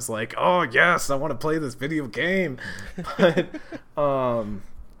 And I was like, oh yes, I want to play this video game. But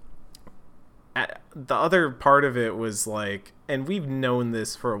the other part of it was like, and we've known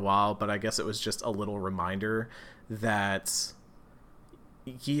this for a while, but I guess it was just a little reminder that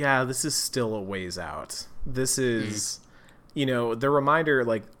yeah, this is still a ways out. This is the reminder,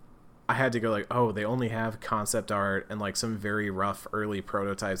 like, I had to go like, oh, they only have concept art and like some very rough early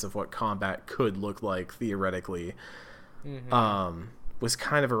prototypes of what combat could look like theoretically. Was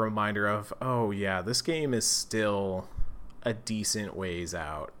kind of a reminder of, oh yeah, this game is still a decent ways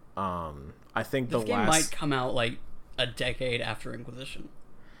out. I think this game might come out like a decade after Inquisition.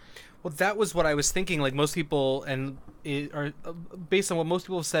 Well, that was what I was thinking. Like most people, and based on what most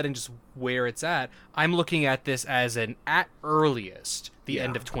people have said and just where it's at, I'm looking at this as an at earliest the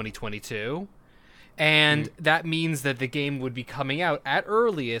end of 2022, and that means that the game would be coming out at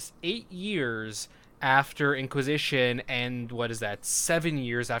earliest 8 years after Inquisition, and what is that? 7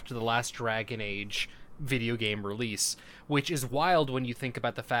 years after the last Dragon Age video game release, which is wild when you think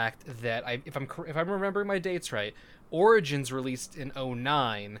about the fact that if I'm remembering my dates right, Origins released in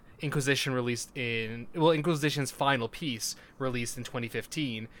 2009, Inquisition's final piece released in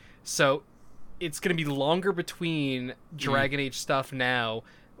 2015. So it's going to be longer between Dragon Age stuff now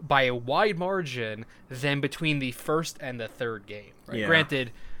by a wide margin than between the first and the third game. Right? Yeah.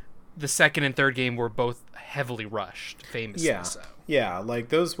 Granted, the second and third game were both heavily rushed, famously so. Yeah, like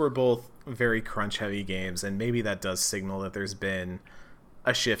those were both very crunch-heavy games, and maybe that does signal that there's been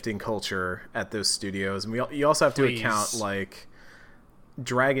a shift in culture at those studios. And you also have to account, like,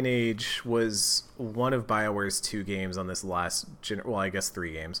 Dragon Age was one of BioWare's 2 games on this last I guess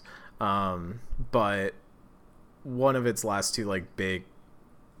 3 games, but one of its last 2 like big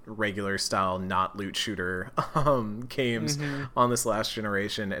regular style not loot shooter games on this last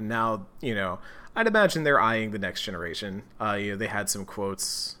generation. And now I'd imagine they're eyeing the next generation. They had some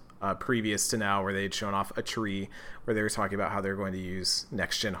quotes previous to now where they'd shown off a tree where they were talking about how they're going to use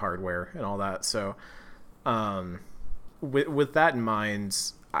next gen hardware and all that. So with that in mind,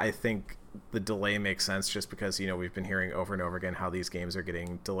 I think the delay makes sense, just because we've been hearing over and over again how these games are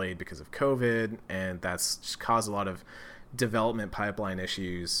getting delayed because of COVID, and that's just caused a lot of development pipeline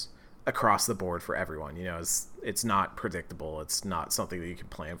issues across the board for everyone. It's not predictable, it's not something that you can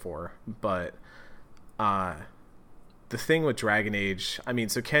plan for. But the thing with Dragon Age, I mean,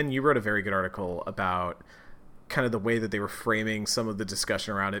 so Ken, you wrote a very good article about kind of the way that they were framing some of the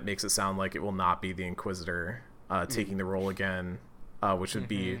discussion around it. Makes it sound like it will not be the Inquisitor taking the role again, which would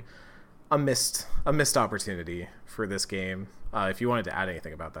be a missed opportunity for this game. If you wanted to add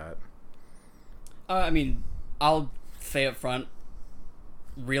anything about that. I mean, I'll say up front,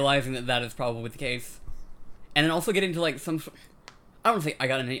 realizing that is probably the case, and then also getting to like some I don't think I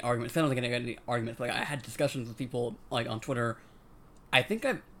got any arguments. I don't think I got any arguments. Like, I had discussions with people, like, on Twitter. I think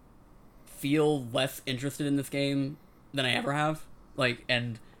I feel less interested in this game than I ever have. Like,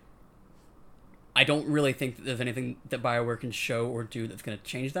 and I don't really think that there's anything that BioWare can show or do that's going to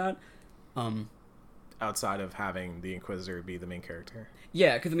change that. Outside of having the Inquisitor be the main character.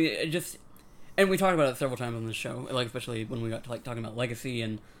 Yeah, because, I mean, it just... And we talked about it several times on the show, like, especially when we got to, like, talking about Legacy,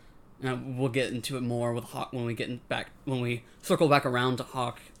 and we'll get into it more with Hawk when we circle back around to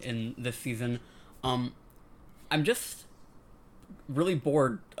Hawk in this season. I'm just really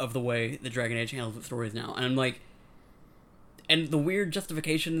bored of the way the Dragon Age handles its stories now, and I'm like, and the weird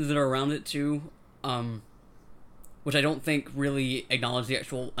justifications that are around it too, which I don't think really acknowledge the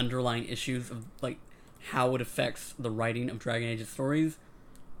actual underlying issues of like how it affects the writing of Dragon Age's stories.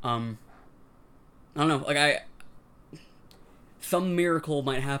 I don't know, like some miracle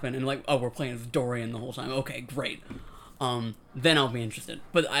might happen, and like, oh, we're playing as Dorian the whole time. Okay, great. Then I'll be interested.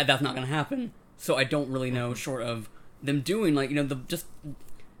 But that's not gonna happen. So I don't really know, short of them doing like, you know,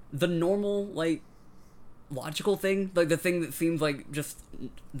 the normal like logical thing, like the thing that seems like just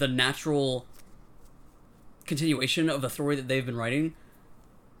the natural continuation of the story that they've been writing.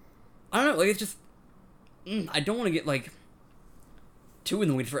 I don't know, like it's just I don't want to get like too in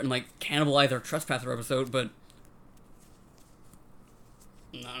the weeds for it and like cannibalize our Trespasser episode, but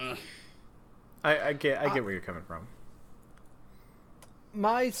I get where you're coming from.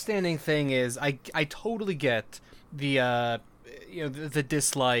 My standing thing is I totally get the the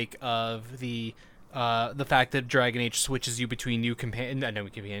dislike of the fact that Dragon Age switches you between new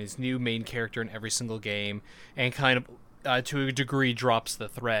companions, new main character in every single game, and kind of to a degree drops the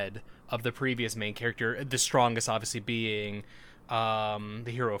thread of the previous main character. The strongest, obviously, being the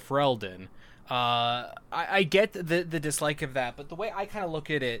hero Ferelden. I get the dislike of that, but the way I kind of look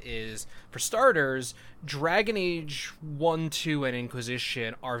at it is, for starters, Dragon Age 1, 2, and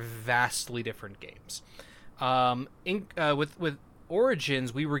Inquisition are vastly different games. With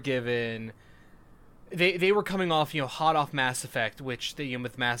Origins, we were given... They were coming off, hot off Mass Effect, which,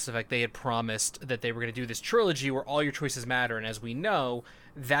 with Mass Effect, they had promised that they were going to do this trilogy where all your choices matter, and as we know,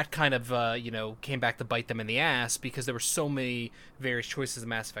 that kind of, came back to bite them in the ass, because there were so many various choices in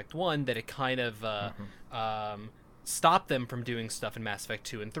Mass Effect 1 that it kind of stopped them from doing stuff in Mass Effect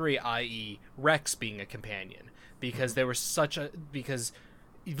 2 and 3, i.e. Rex being a companion, because there was because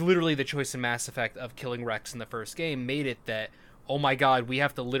literally the choice in Mass Effect of killing Rex in the first game made it that, oh my god, we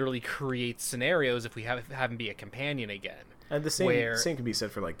have to literally create scenarios if we have him be a companion again. And the same can be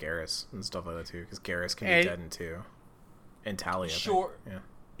said for like Garrus and stuff like that too, because Garrus can be dead in 2. And Talia. Sure. Yeah.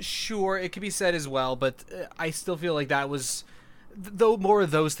 Sure, it could be said as well, but I still feel like that was... Though more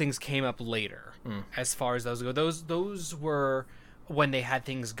of those things came up later, as far as those go. Those were when they had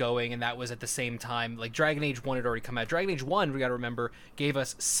things going, and that was at the same time. Like, Dragon Age 1 had already come out. Dragon Age 1, we gotta remember, gave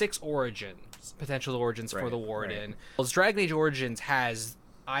us 6 potential origins for the Warden. Well, Dragon Age Origins has,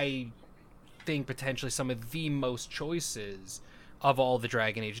 I think, potentially some of the most choices of all the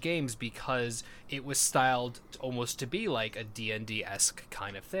Dragon Age games, because it was styled almost to be like a D&D-esque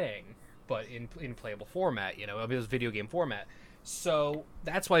kind of thing, but in playable format, it was video game format. So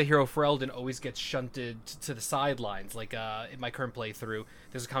that's why Hero Ferelden always gets shunted to the sidelines. Like in my current playthrough,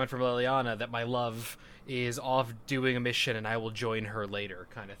 there's a comment from Liliana that my love is off doing a mission and I will join her later,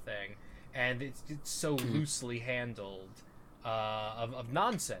 kind of thing. And it's so loosely handled of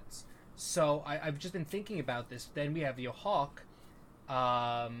nonsense. So I've just been thinking about this. Then we have Hawk.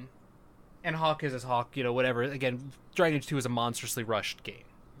 And Hawk is as Hawk, whatever. Again, Dragon Age 2 is a monstrously rushed game.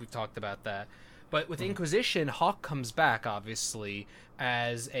 We've talked about that. But with Inquisition, Hawk comes back, obviously,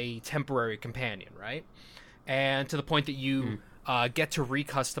 as a temporary companion, right? And to the point that you get to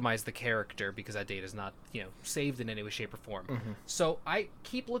recustomize the character, because that data is not, saved in any way, shape, or form. So I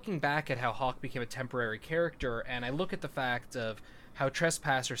keep looking back at how Hawk became a temporary character, and I look at the fact of how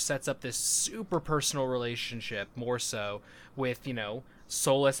Trespasser sets up this super personal relationship, more so, with,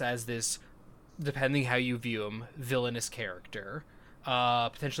 Solas as this, depending how you view him, villainous character.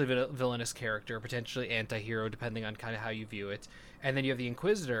 Potentially villainous character, potentially anti-hero, depending on kind of how you view it. And then you have the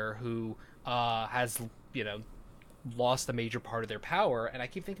Inquisitor, who has, lost a major part of their power. And I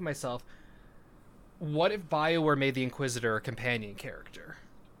keep thinking to myself, what if BioWare made the Inquisitor a companion character?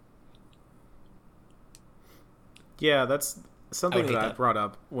 Yeah, that's something that I brought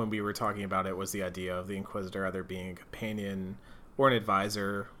up when we were talking about it, was the idea of the Inquisitor either being a companion or an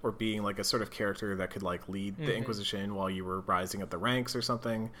advisor, or being like a sort of character that could like lead the Inquisition while you were rising up the ranks or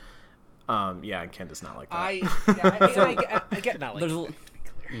something. And Ken does not like that. I get not like that.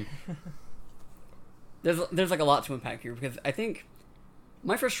 There's like a lot to unpack here, because I think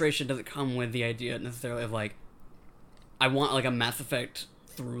my frustration doesn't come with the idea necessarily of like, I want like a Mass Effect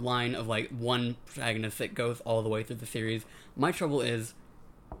through line of like one protagonist that goes all the way through the series. My trouble is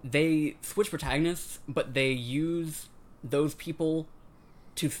they switch protagonists, but they use those people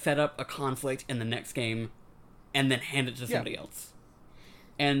to set up a conflict in the next game and then hand it to somebody else.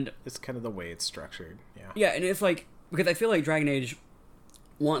 And it's kind of the way it's structured. Yeah, and it's like, because I feel like Dragon Age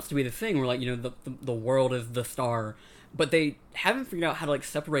wants to be the thing where, like, you know, the world is the star, but they haven't figured out how to, like,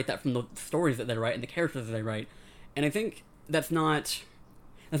 separate that from the stories that they write and the characters that they write. And I think that's not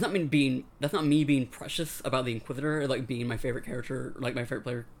me being precious about the Inquisitor, or, like, being my favorite character, like, my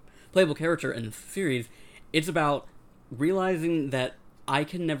favorite playable character in the series. It's about realizing that I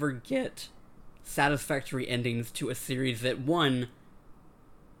can never get satisfactory endings to a series that, one,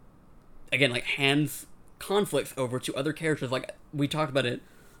 again, like, hands conflicts over to other characters. Like, we talked about it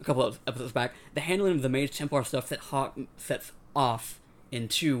a couple of episodes back. The handling of the Mage Templar stuff that Hawk sets off in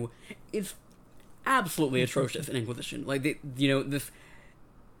 2 is absolutely atrocious in Inquisition. Like, this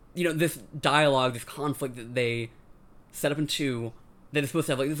dialogue, this conflict that they set up in 2, that is supposed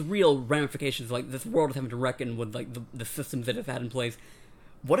to have, like, this real ramifications, like, this world is having to reckon with, like, the systems that it's had in place.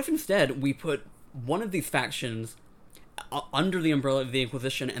 What if instead we put one of these factions under the umbrella of the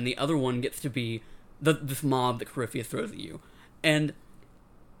Inquisition, and the other one gets to be this mob that Corypheus throws at you? And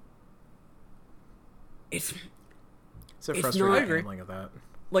it's a frustrating handling of that.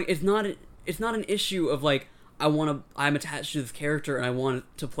 Like, it's not an issue of, like, I'm attached to this character and I want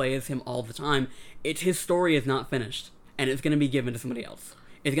to play as him all the time. It's his story is not finished, and it's going to be given to somebody else.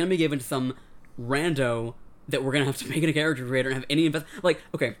 It's going to be given to some rando that we're going to have to make it a character creator and have any like,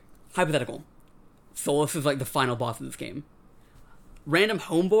 okay, hypothetical. Solus is, like, the final boss of this game. Random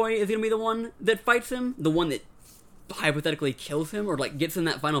homeboy is going to be the one that fights him, the one that hypothetically kills him or, like, gets in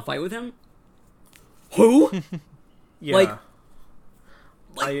that final fight with him. Who? Yeah.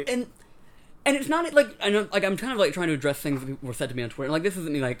 And it's not, like, I know, like, I'm kind of, like, trying to address things that were said to me on Twitter. Like, this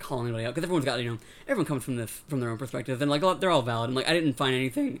isn't me, like, calling anybody out, because everyone's got, you know, everyone comes from their own perspective, and, like, they're all valid, and, like, I didn't find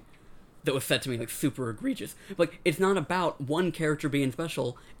anything that was said to me, like, super egregious. Like, it's not about one character being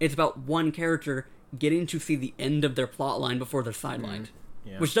special, it's about one character getting to see the end of their plot line before they're sidelined.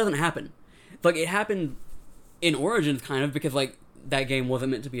 Yeah. Which doesn't happen. Like, it happened in Origins, kind of, because, like, that game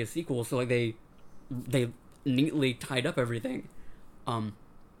wasn't meant to be a sequel, so, like, they neatly tied up everything.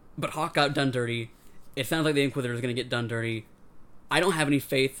 But Hawk got done dirty. It sounds like the Inquisitor is going to get done dirty. I don't have any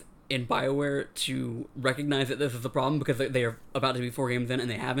faith in BioWare to recognize that this is a problem, because they are about to be 4 games in and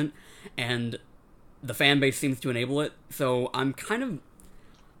they haven't, and the fan base seems to enable it. So I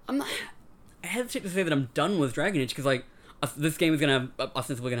hesitate to say that I'm done with Dragon Age, because, like, this game is going to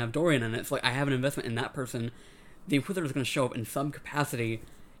ostensibly going to have Dorian in it. So, like, I have an investment in that person. The Inquisitor is going to show up in some capacity,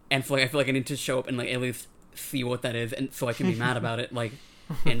 and so, like, I feel like I need to show up and, like, at least see what that is, and so I can be mad about it, like,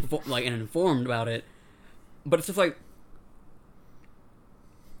 and informed about it. But it's just like,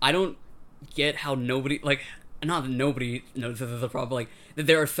 I don't get how nobody, like, not that nobody knows this is a problem, like, that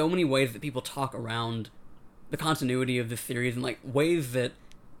there are so many ways that people talk around the continuity of this series, and, like, ways that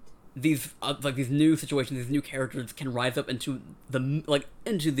these these new situations, these new characters can rise up into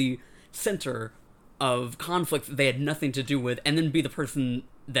the center of conflict that they had nothing to do with, and then be the person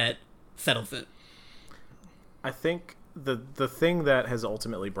that settles it. I think the thing that has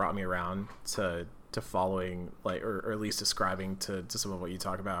ultimately brought me around to following, like, or at least describing to some of what you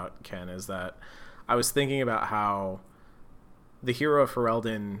talk about, Ken, is that I was thinking about how the hero of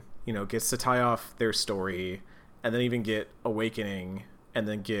Ferelden, you know, gets to tie off their story, and then even get Awakening, and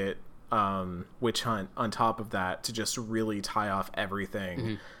then get Witch Hunt on top of that to just really tie off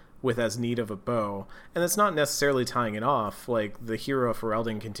everything with as neat of a bow. And it's not necessarily tying it off. Like, the hero of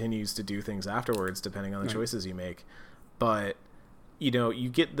Ferelden continues to do things afterwards, depending on the choices you make. But, you know, you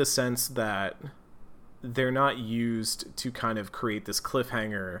get the sense that they're not used to kind of create this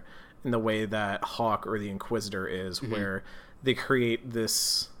cliffhanger in the way that Hawk or the Inquisitor is, where they create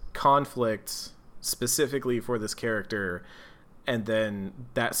this conflict specifically for this character, and then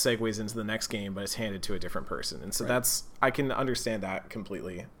that segues into the next game, but it's handed to a different person. And so I can understand that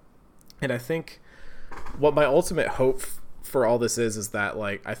completely. And I think what my ultimate hope for all this is that,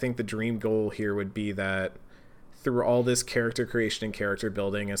 like, I think the dream goal here would be that through all this character creation and character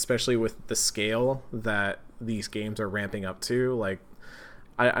building, especially with the scale that these games are ramping up to, like,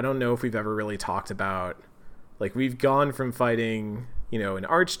 I don't know if we've ever really talked about, like, we've gone from fighting, you know, an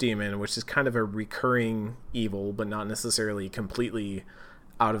archdemon, which is kind of a recurring evil, but not necessarily completely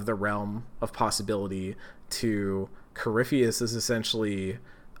out of the realm of possibility, to Corypheus is essentially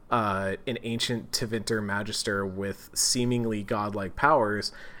an ancient Tevinter magister with seemingly godlike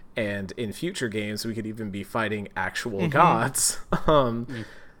powers, and in future games we could even be fighting actual gods.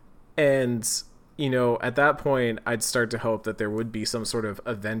 And, at that point, I'd start to hope that there would be some sort of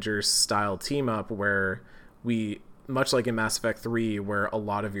Avengers style team up where we, much like in Mass Effect 3, where a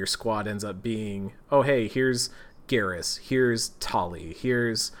lot of your squad ends up being, oh, hey, here's Garrus, here's Tali,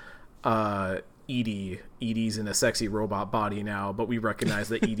 here's EDI. EDI's in a sexy robot body now, but we recognize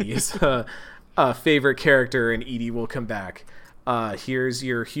that EDI is a favorite character and EDI will come back. Here's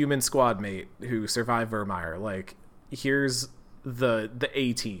your human squad mate who survived Vermeer. Like, here's the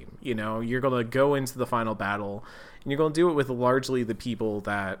A team. You're gonna go into the final battle and you're gonna do it with largely the people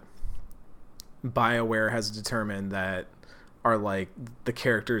that BioWare has determined that are like the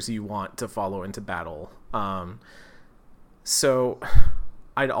characters you want to follow into battle. So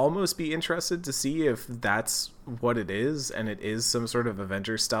I'd almost be interested to see if that's what it is, and it is some sort of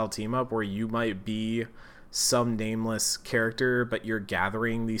Avengers style team up where you might be some nameless character, but you're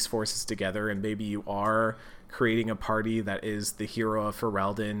gathering these forces together, and maybe you are creating a party that is the hero of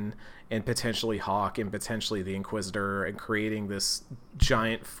Ferelden and potentially Hawk and potentially the Inquisitor, and creating this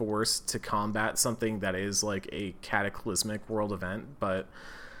giant force to combat something that is like a cataclysmic world event. But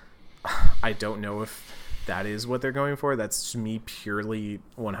I don't know if that is what they're going for. That's me purely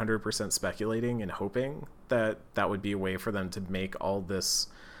 100% speculating and hoping that that would be a way for them to make all this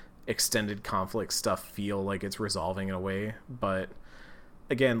extended conflict stuff feel like it's resolving in a way. But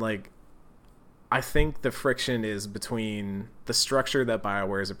again, like, I think the friction is between the structure that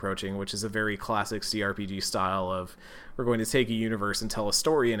BioWare is approaching, which is a very classic CRPG style of, we're going to take a universe and tell a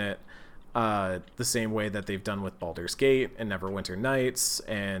story in it, the same way that they've done with Baldur's Gate and Neverwinter Nights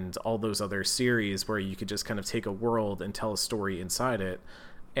and all those other series, where you could just kind of take a world and tell a story inside it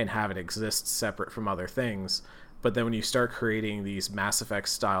and have it exist separate from other things. But then when you start creating these Mass Effect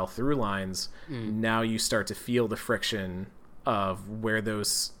style through lines, now you start to feel the friction of where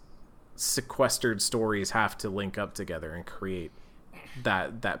those sequestered stories have to link up together and create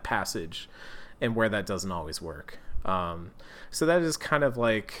that passage, and where that doesn't always work. So that is kind of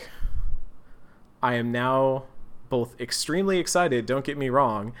like, I am now both extremely excited, don't get me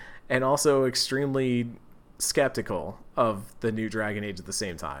wrong, and also extremely skeptical of the new Dragon Age at the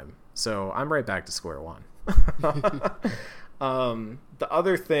same time. So I'm right back to square one. The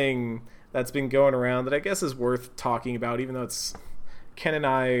other thing that's been going around that I guess is worth talking about, even though it's, Ken and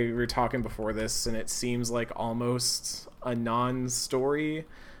I were talking before this and it seems like almost a non-story,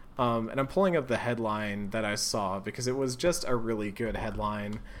 and I'm pulling up the headline that I saw because it was just a really good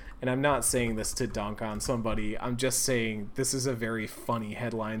headline, and I'm not saying this to dunk on somebody, I'm just saying this is a very funny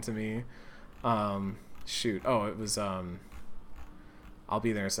headline to me. It was I'll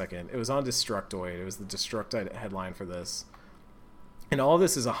be there in a second. It was on Destructoid. It was the Destructoid headline for this. And all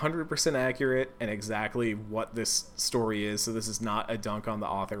this is 100% accurate and exactly what this story is. So this is not a dunk on the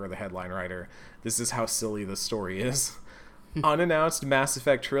author or the headline writer. This is how silly the story is. Unannounced Mass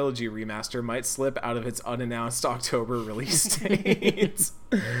Effect Trilogy remaster might slip out of its unannounced October release date.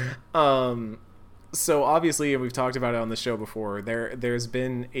 So obviously, and we've talked about it on the show before, there's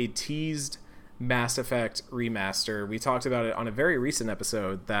been a teased Mass Effect remaster. We talked about it on a very recent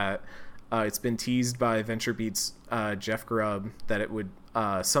episode that it's been teased by VentureBeat's Jeff Grubb that it would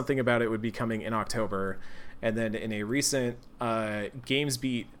something about it would be coming in October, and then in a recent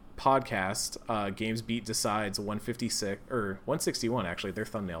GamesBeat podcast, GamesBeat Decides 156 or 161, actually their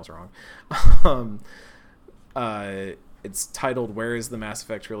thumbnail's wrong. It's titled "Where is the Mass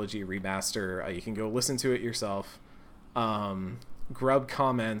Effect Trilogy Remaster?" You can go listen to it yourself. Grubb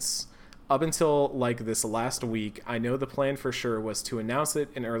comments, up until like this last week, I know the plan for sure was to announce it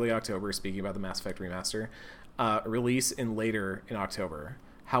in early October, speaking about the Mass Effect remaster, release later in October.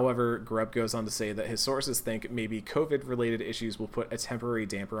 However, Grubb goes on to say that his sources think maybe COVID-related issues will put a temporary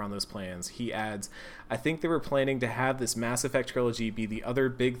damper on those plans. He adds, I think they were planning to have this Mass Effect trilogy be the other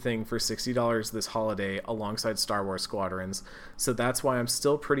big thing for $60 this holiday alongside Star Wars Squadrons, so that's why I'm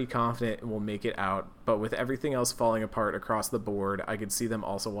still pretty confident it will make it out, but with everything else falling apart across the board, I could see them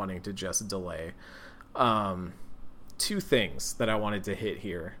also wanting to just delay. Two things that I wanted to hit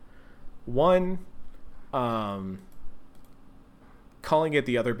here. One, calling it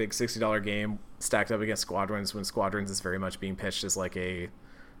the other big $60 game stacked up against Squadrons when Squadrons is very much being pitched as like a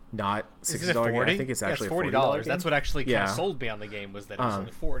not $60 game. I think it's actually $40. That's what actually kind of sold me on the game, was that it was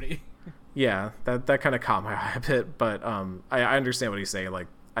only $40. Yeah, that kind of caught my eye a bit, but I understand what he's saying. Like,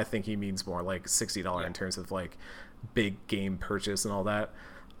 I think he means more like $60 in terms of like big game purchase and all that.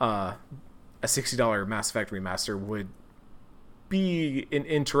 A $60 Mass Effect remaster would be an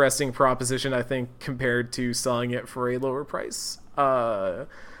interesting proposition, I think, compared to selling it for a lower price.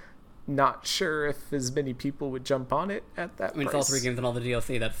 Not sure if as many people would jump on it at that price. It's all 3 games and all the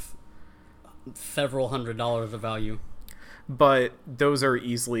DLC. That's several $100s of value. But those are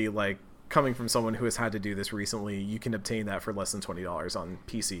easily like coming from someone who has had to do this recently, you can obtain that for less than $20 on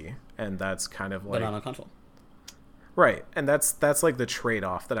PC, and that's kind of like, but not on console. Right, and that's like the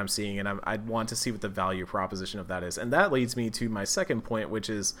trade-off that I'm seeing, and I want to see what the value proposition of that is. And that leads me to my second point, which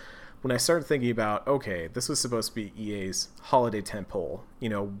is when I started thinking about, okay, this was supposed to be EA's holiday tentpole. You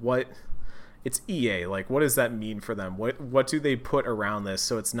know, what it's EA, like what does that mean for them? What do they put around this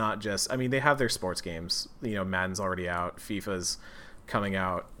so it's not just, I mean, they have their sports games. You know, Madden's already out, FIFA's coming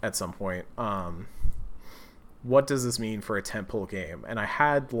out at some point. What does this mean for a tentpole game? And I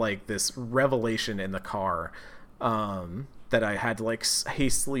had like this revelation in the car that I had to like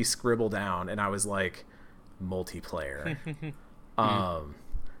hastily scribble down, and I was like, multiplayer.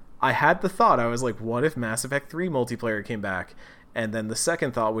 I had the thought, I was like, what if Mass Effect 3 multiplayer came back? And then the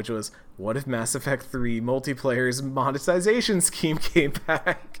second thought, which was, what if Mass Effect 3 multiplayer's monetization scheme came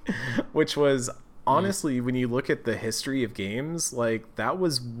back? Which was, honestly, when you look at the history of games, like, that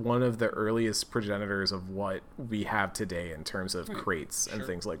was one of the earliest progenitors of what we have today in terms of crates and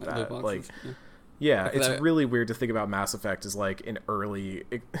things like that. Like, yeah, it's really weird to think about Mass Effect as like an early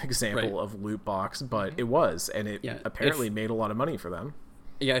example of loot box, but it was, and it apparently made a lot of money for them.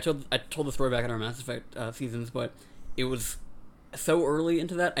 Yeah, I told the story back in our Mass Effect seasons, but it was so early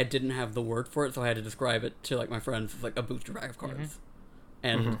into that I didn't have the word for it, so I had to describe it to like my friends as like a booster pack of cards,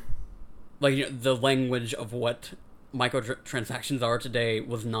 and like, you know, the language of what microtransactions are today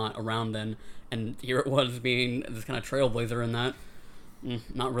was not around then, and here it was being this kind of trailblazer in that.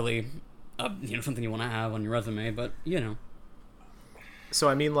 Not really, you know, something you want to have on your resume, but you know. So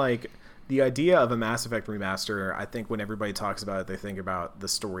I mean, like, the idea of a Mass Effect remaster, I think when everybody talks about it, they think about the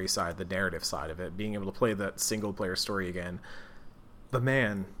story side, the narrative side of it, being able to play that single player story again. But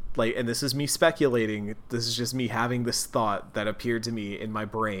man, like, and this is me speculating, this is just me having this thought that appeared to me in my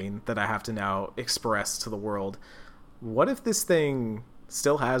brain that I have to now express to the world. What if this thing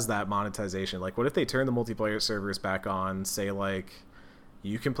still has that monetization? Like, what if they turn the multiplayer servers back on, say, like,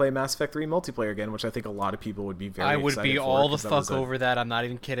 you can play Mass Effect 3 multiplayer again, which I think a lot of people would be very excited for. I would be all the fuck over that. I'm not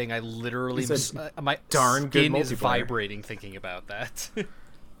even kidding. I literally, my darn skin is vibrating thinking about that.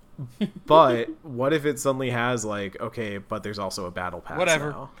 But what if it suddenly has, like, okay, but there's also a battle pass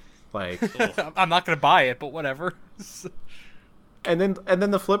now? Like, I'm not going to buy it, but whatever. And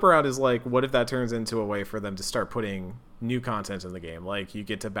then the flip around is, like, what if that turns into a way for them to start putting new content in the game? Like, you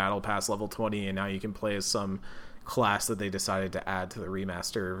get to battle pass level 20, and now you can play as some class that they decided to add to the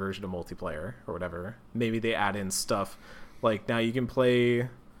remaster version of multiplayer or whatever. Maybe they add in stuff like, now you can play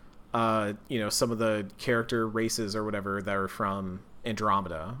you know, some of the character races or whatever that are from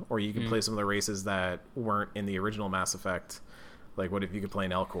Andromeda, or you can play some of the races that weren't in the original Mass Effect. Like, what if you could play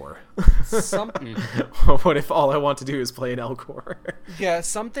an Elcor? What if all I want to do is play an Elcor? Yeah,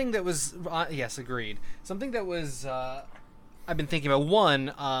 something that was yes, agreed. Something that was I've been thinking about,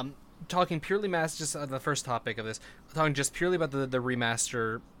 one, talking purely just on the first topic of this, talking just purely about the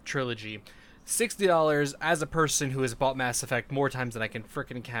remaster trilogy. $60 as a person who has bought Mass Effect more times than I can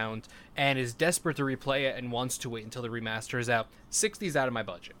frickin' count and is desperate to replay it and wants to wait until the remaster is out. 60 is out of my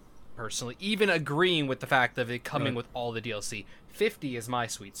budget, personally. Even agreeing with the fact of it coming with all the DLC. 50 is my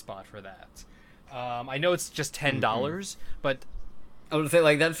sweet spot for that. I know it's just $10, but I would say,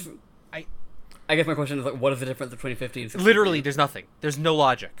 like, that's... I guess my question is, like, what is the difference between 50 and 60? Literally, there's nothing. There's no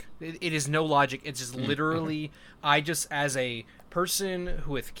logic. It is no logic. It's just literally, I just, as a person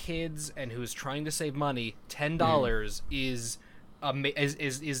who with kids and who's trying to save money, $10 is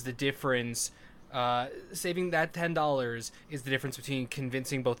the difference. Saving that $10 is the difference between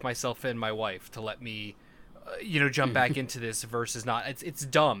convincing both myself and my wife to let me, jump back into this versus not. It's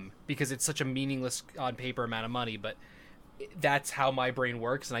dumb because it's such a meaningless on paper amount of money, but that's how my brain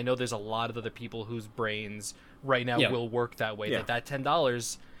works, and I know there's a lot of other people whose brains right now will work that way. That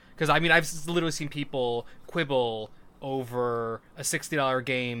 $10, because I mean, I've literally seen people quibble over a $60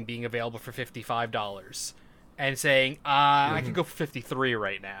 game being available for $55 and saying, I could go for 53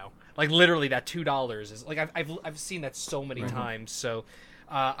 right now. Like, literally, that $2 is like, I've seen that so many times. So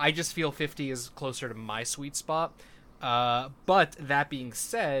I just feel 50 is closer to my sweet spot. But that being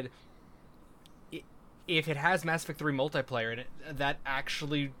said, if it has Mass Effect 3 multiplayer in it, that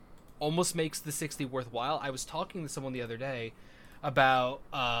actually almost makes the 60 worthwhile. I was talking to someone the other day about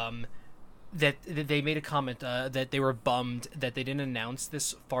that they made a comment that they were bummed that they didn't announce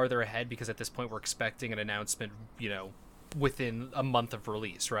this farther ahead, because at this point we're expecting an announcement, within a month of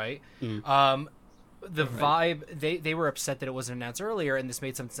release, right? Vibe, they were upset that it wasn't announced earlier, and this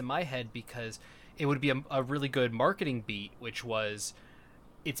made sense in my head because it would be a really good marketing beat, which was,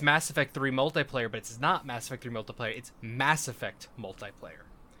 it's Mass Effect 3 multiplayer, but it's not Mass Effect 3 multiplayer, it's Mass Effect multiplayer.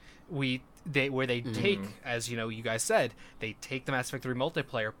 They take, as you guys said, they take the Mass Effect 3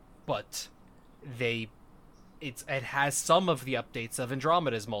 multiplayer, but it has some of the updates of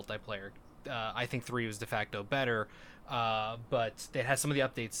Andromeda's multiplayer. I think 3 was de facto better, but it has some of the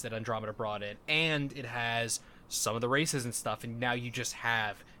updates that Andromeda brought in, and it has some of the races and stuff, and now you just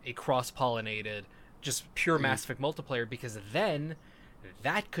have a cross-pollinated, just pure Mass Effect multiplayer, because then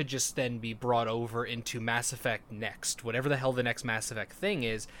that could just then be brought over into Mass Effect Next, whatever the hell the next Mass Effect thing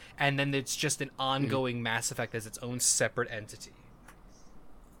is, and then it's just an ongoing Mass Effect as its own separate entity.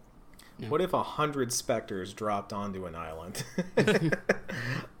 What if 100 Spectres dropped onto an island?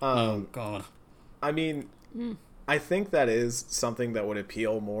 Oh, God. I mean, I think that is something that would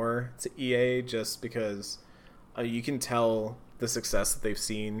appeal more to EA, just because you can tell the success that they've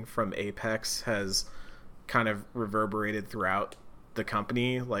seen from Apex has kind of reverberated throughout the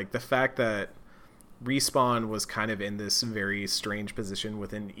company. Like, the fact that Respawn was kind of in this very strange position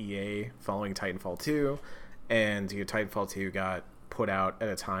within EA following Titanfall 2, and Titanfall 2 got put out at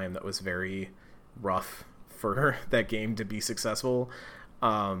a time that was very rough for that game to be successful.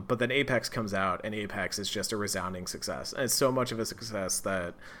 But then Apex comes out, and Apex is just a resounding success. And it's so much of a success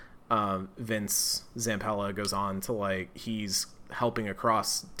that Vince Zampella goes on to, like, he's helping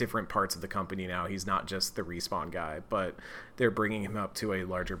across different parts of the company now. He's not just the Respawn guy, but they're bringing him up to a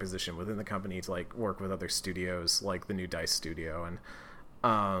larger position within the company to, like, work with other studios, like the new DICE studio.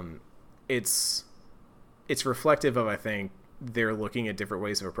 And it's reflective of, I think, they're looking at different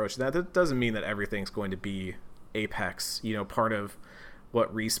ways of approaching that. That doesn't mean that everything's going to be Apex. Part of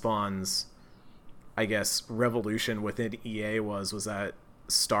what Respawn's, I guess, revolution within EA was that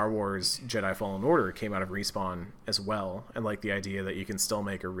Star Wars Jedi Fallen Order came out of Respawn as well, and, like, the idea that you can still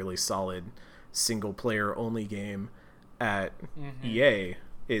make a really solid single player only game at EA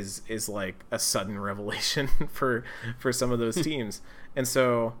is like a sudden revelation for some of those teams. And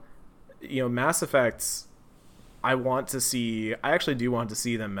so, Mass Effect's, I actually do want to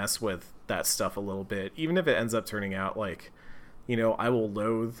see them mess with that stuff a little bit, even if it ends up turning out like, I will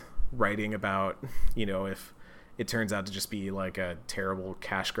loathe writing about, if it turns out to just be like a terrible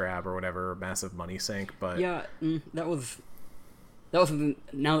cash grab or whatever, massive money sink. But yeah, that was something,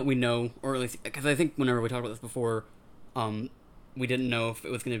 now that we know, or at least, because I think whenever we talked about this before, we didn't know if it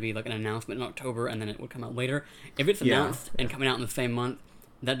was going to be like an announcement in October and then it would come out later. If it's announced and coming out in the same month,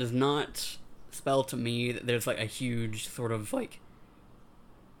 that does not spell to me that there's like a huge sort of like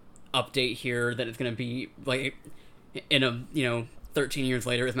update here, that it's going to be like in a 13 years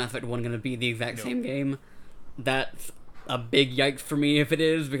later, is Mass Effect 1 going to be the exact same game? That's a big yikes for me if it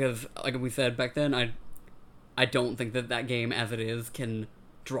is, because like we said back then, I don't think that game as it is can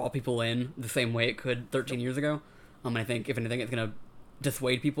draw people in the same way it could 13 years ago. I think if anything, it's going to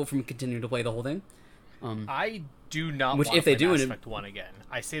dissuade people from continuing to play the whole thing. I do not which want if to they play do Mass it, Effect 1 again.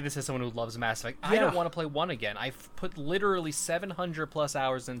 I say this as someone who loves Mass Effect. Yeah. I don't want to play 1 again. I've put literally 700 plus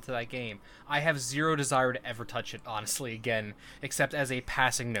hours into that game. I have zero desire to ever touch it, honestly, again, except as a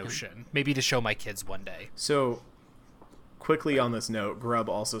passing notion. Maybe to show my kids one day. So, quickly on this note, Grubb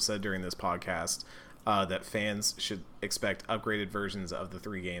also said during this podcast that fans should expect upgraded versions of the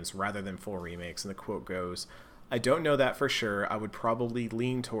 3 games rather than full remakes. And the quote goes, "I don't know that for sure. I would probably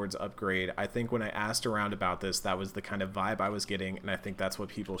lean towards upgrade. I think when I asked around about this, that was the kind of vibe I was getting, and I think that's what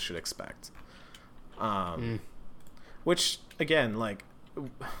people should expect." Which, again, like,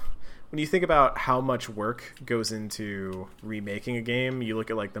 when you think about how much work goes into remaking a game, you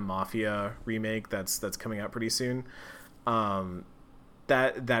look at, like, the Mafia remake that's coming out pretty soon.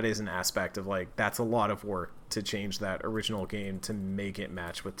 That is an aspect of, like, that's a lot of work to change that original game to make it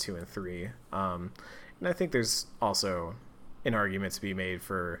match with 2 and 3. And I think there's also an argument to be made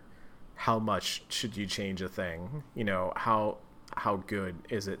for how much should you change a thing? How good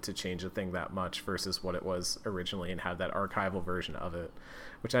is it to change a thing that much versus what it was originally and have that archival version of it,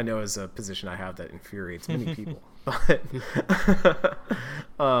 which I know is a position I have that infuriates many people. But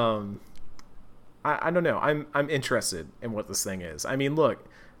I don't know. I'm interested in what this thing is. I mean, look,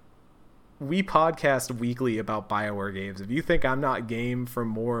 we podcast weekly about BioWare games. If you think I'm not game for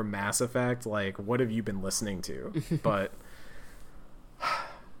more Mass Effect, like, what have you been listening to? But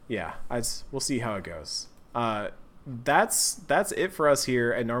yeah, we'll see how it goes. That's it for us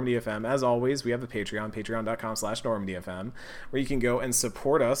here at Normandy FM. As always, we have a Patreon, patreon.com/NormandyFM, where you can go and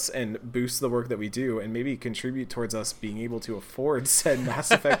support us and boost the work that we do and maybe contribute towards us being able to afford said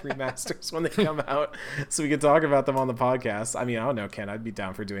Mass Effect remasters when they come out so we can talk about them on the podcast. I mean, I don't know, Ken, I'd be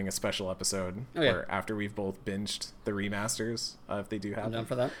down for doing a special episode where after we've both binged the remasters, if they do happen. I'm down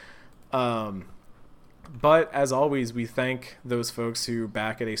for that. But as always, we thank those folks who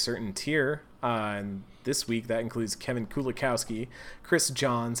back at a certain tier, and this week that includes Kevin Kulikowski, Chris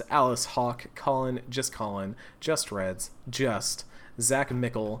Johns, Alice Hawk, Colin, Just Reds, Just, Zach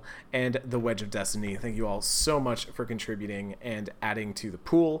Mickle, and the Wedge of Destiny. Thank you all so much for contributing and adding to the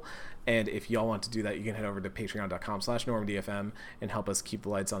pool. And if y'all want to do that, you can head over to patreon.com/NormanDFM and help us keep the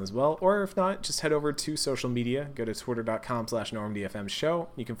lights on as well. Or if not, just head over to social media. Go to twitter.com/NormanDFM show.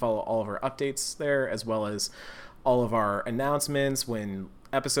 You can follow all of our updates there, as well as all of our announcements when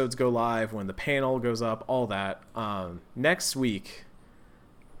episodes go live, when the panel goes up, all that. Next week,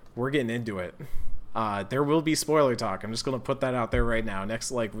 we're getting into it. There will be spoiler talk. I'm just going to put that out there right now.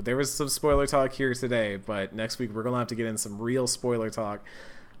 There was some spoiler talk here today, but next week we're going to have to get in some real spoiler talk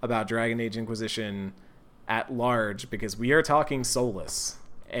about Dragon Age Inquisition at large, because we are talking Solus,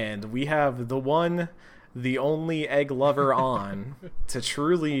 and we have the only egg lover on to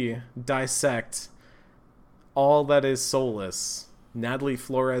truly dissect all that is Solus. Natalie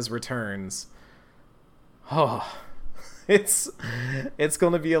Flores returns. Oh, it's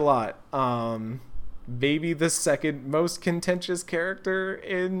going to be a lot. Maybe the second most contentious character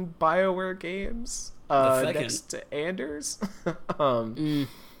in BioWare games, next to Anders.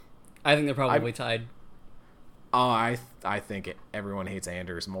 I think they're probably tied. I think everyone hates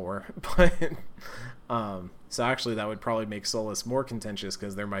Anders more, but so actually that would probably make Solus more contentious,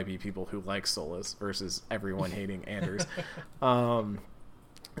 because there might be people who like Solus versus everyone hating Anders.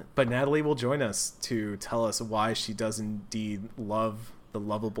 But Natalie will join us to tell us why she does indeed love the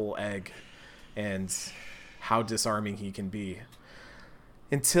lovable egg and how disarming he can be.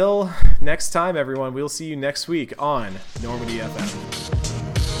 Until next time, everyone, we'll see you next week on Normandy FM.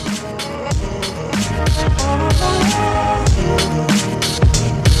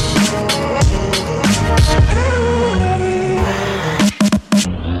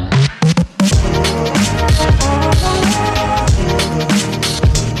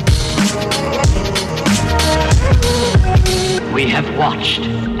 We have watched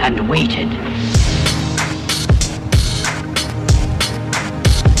and waited.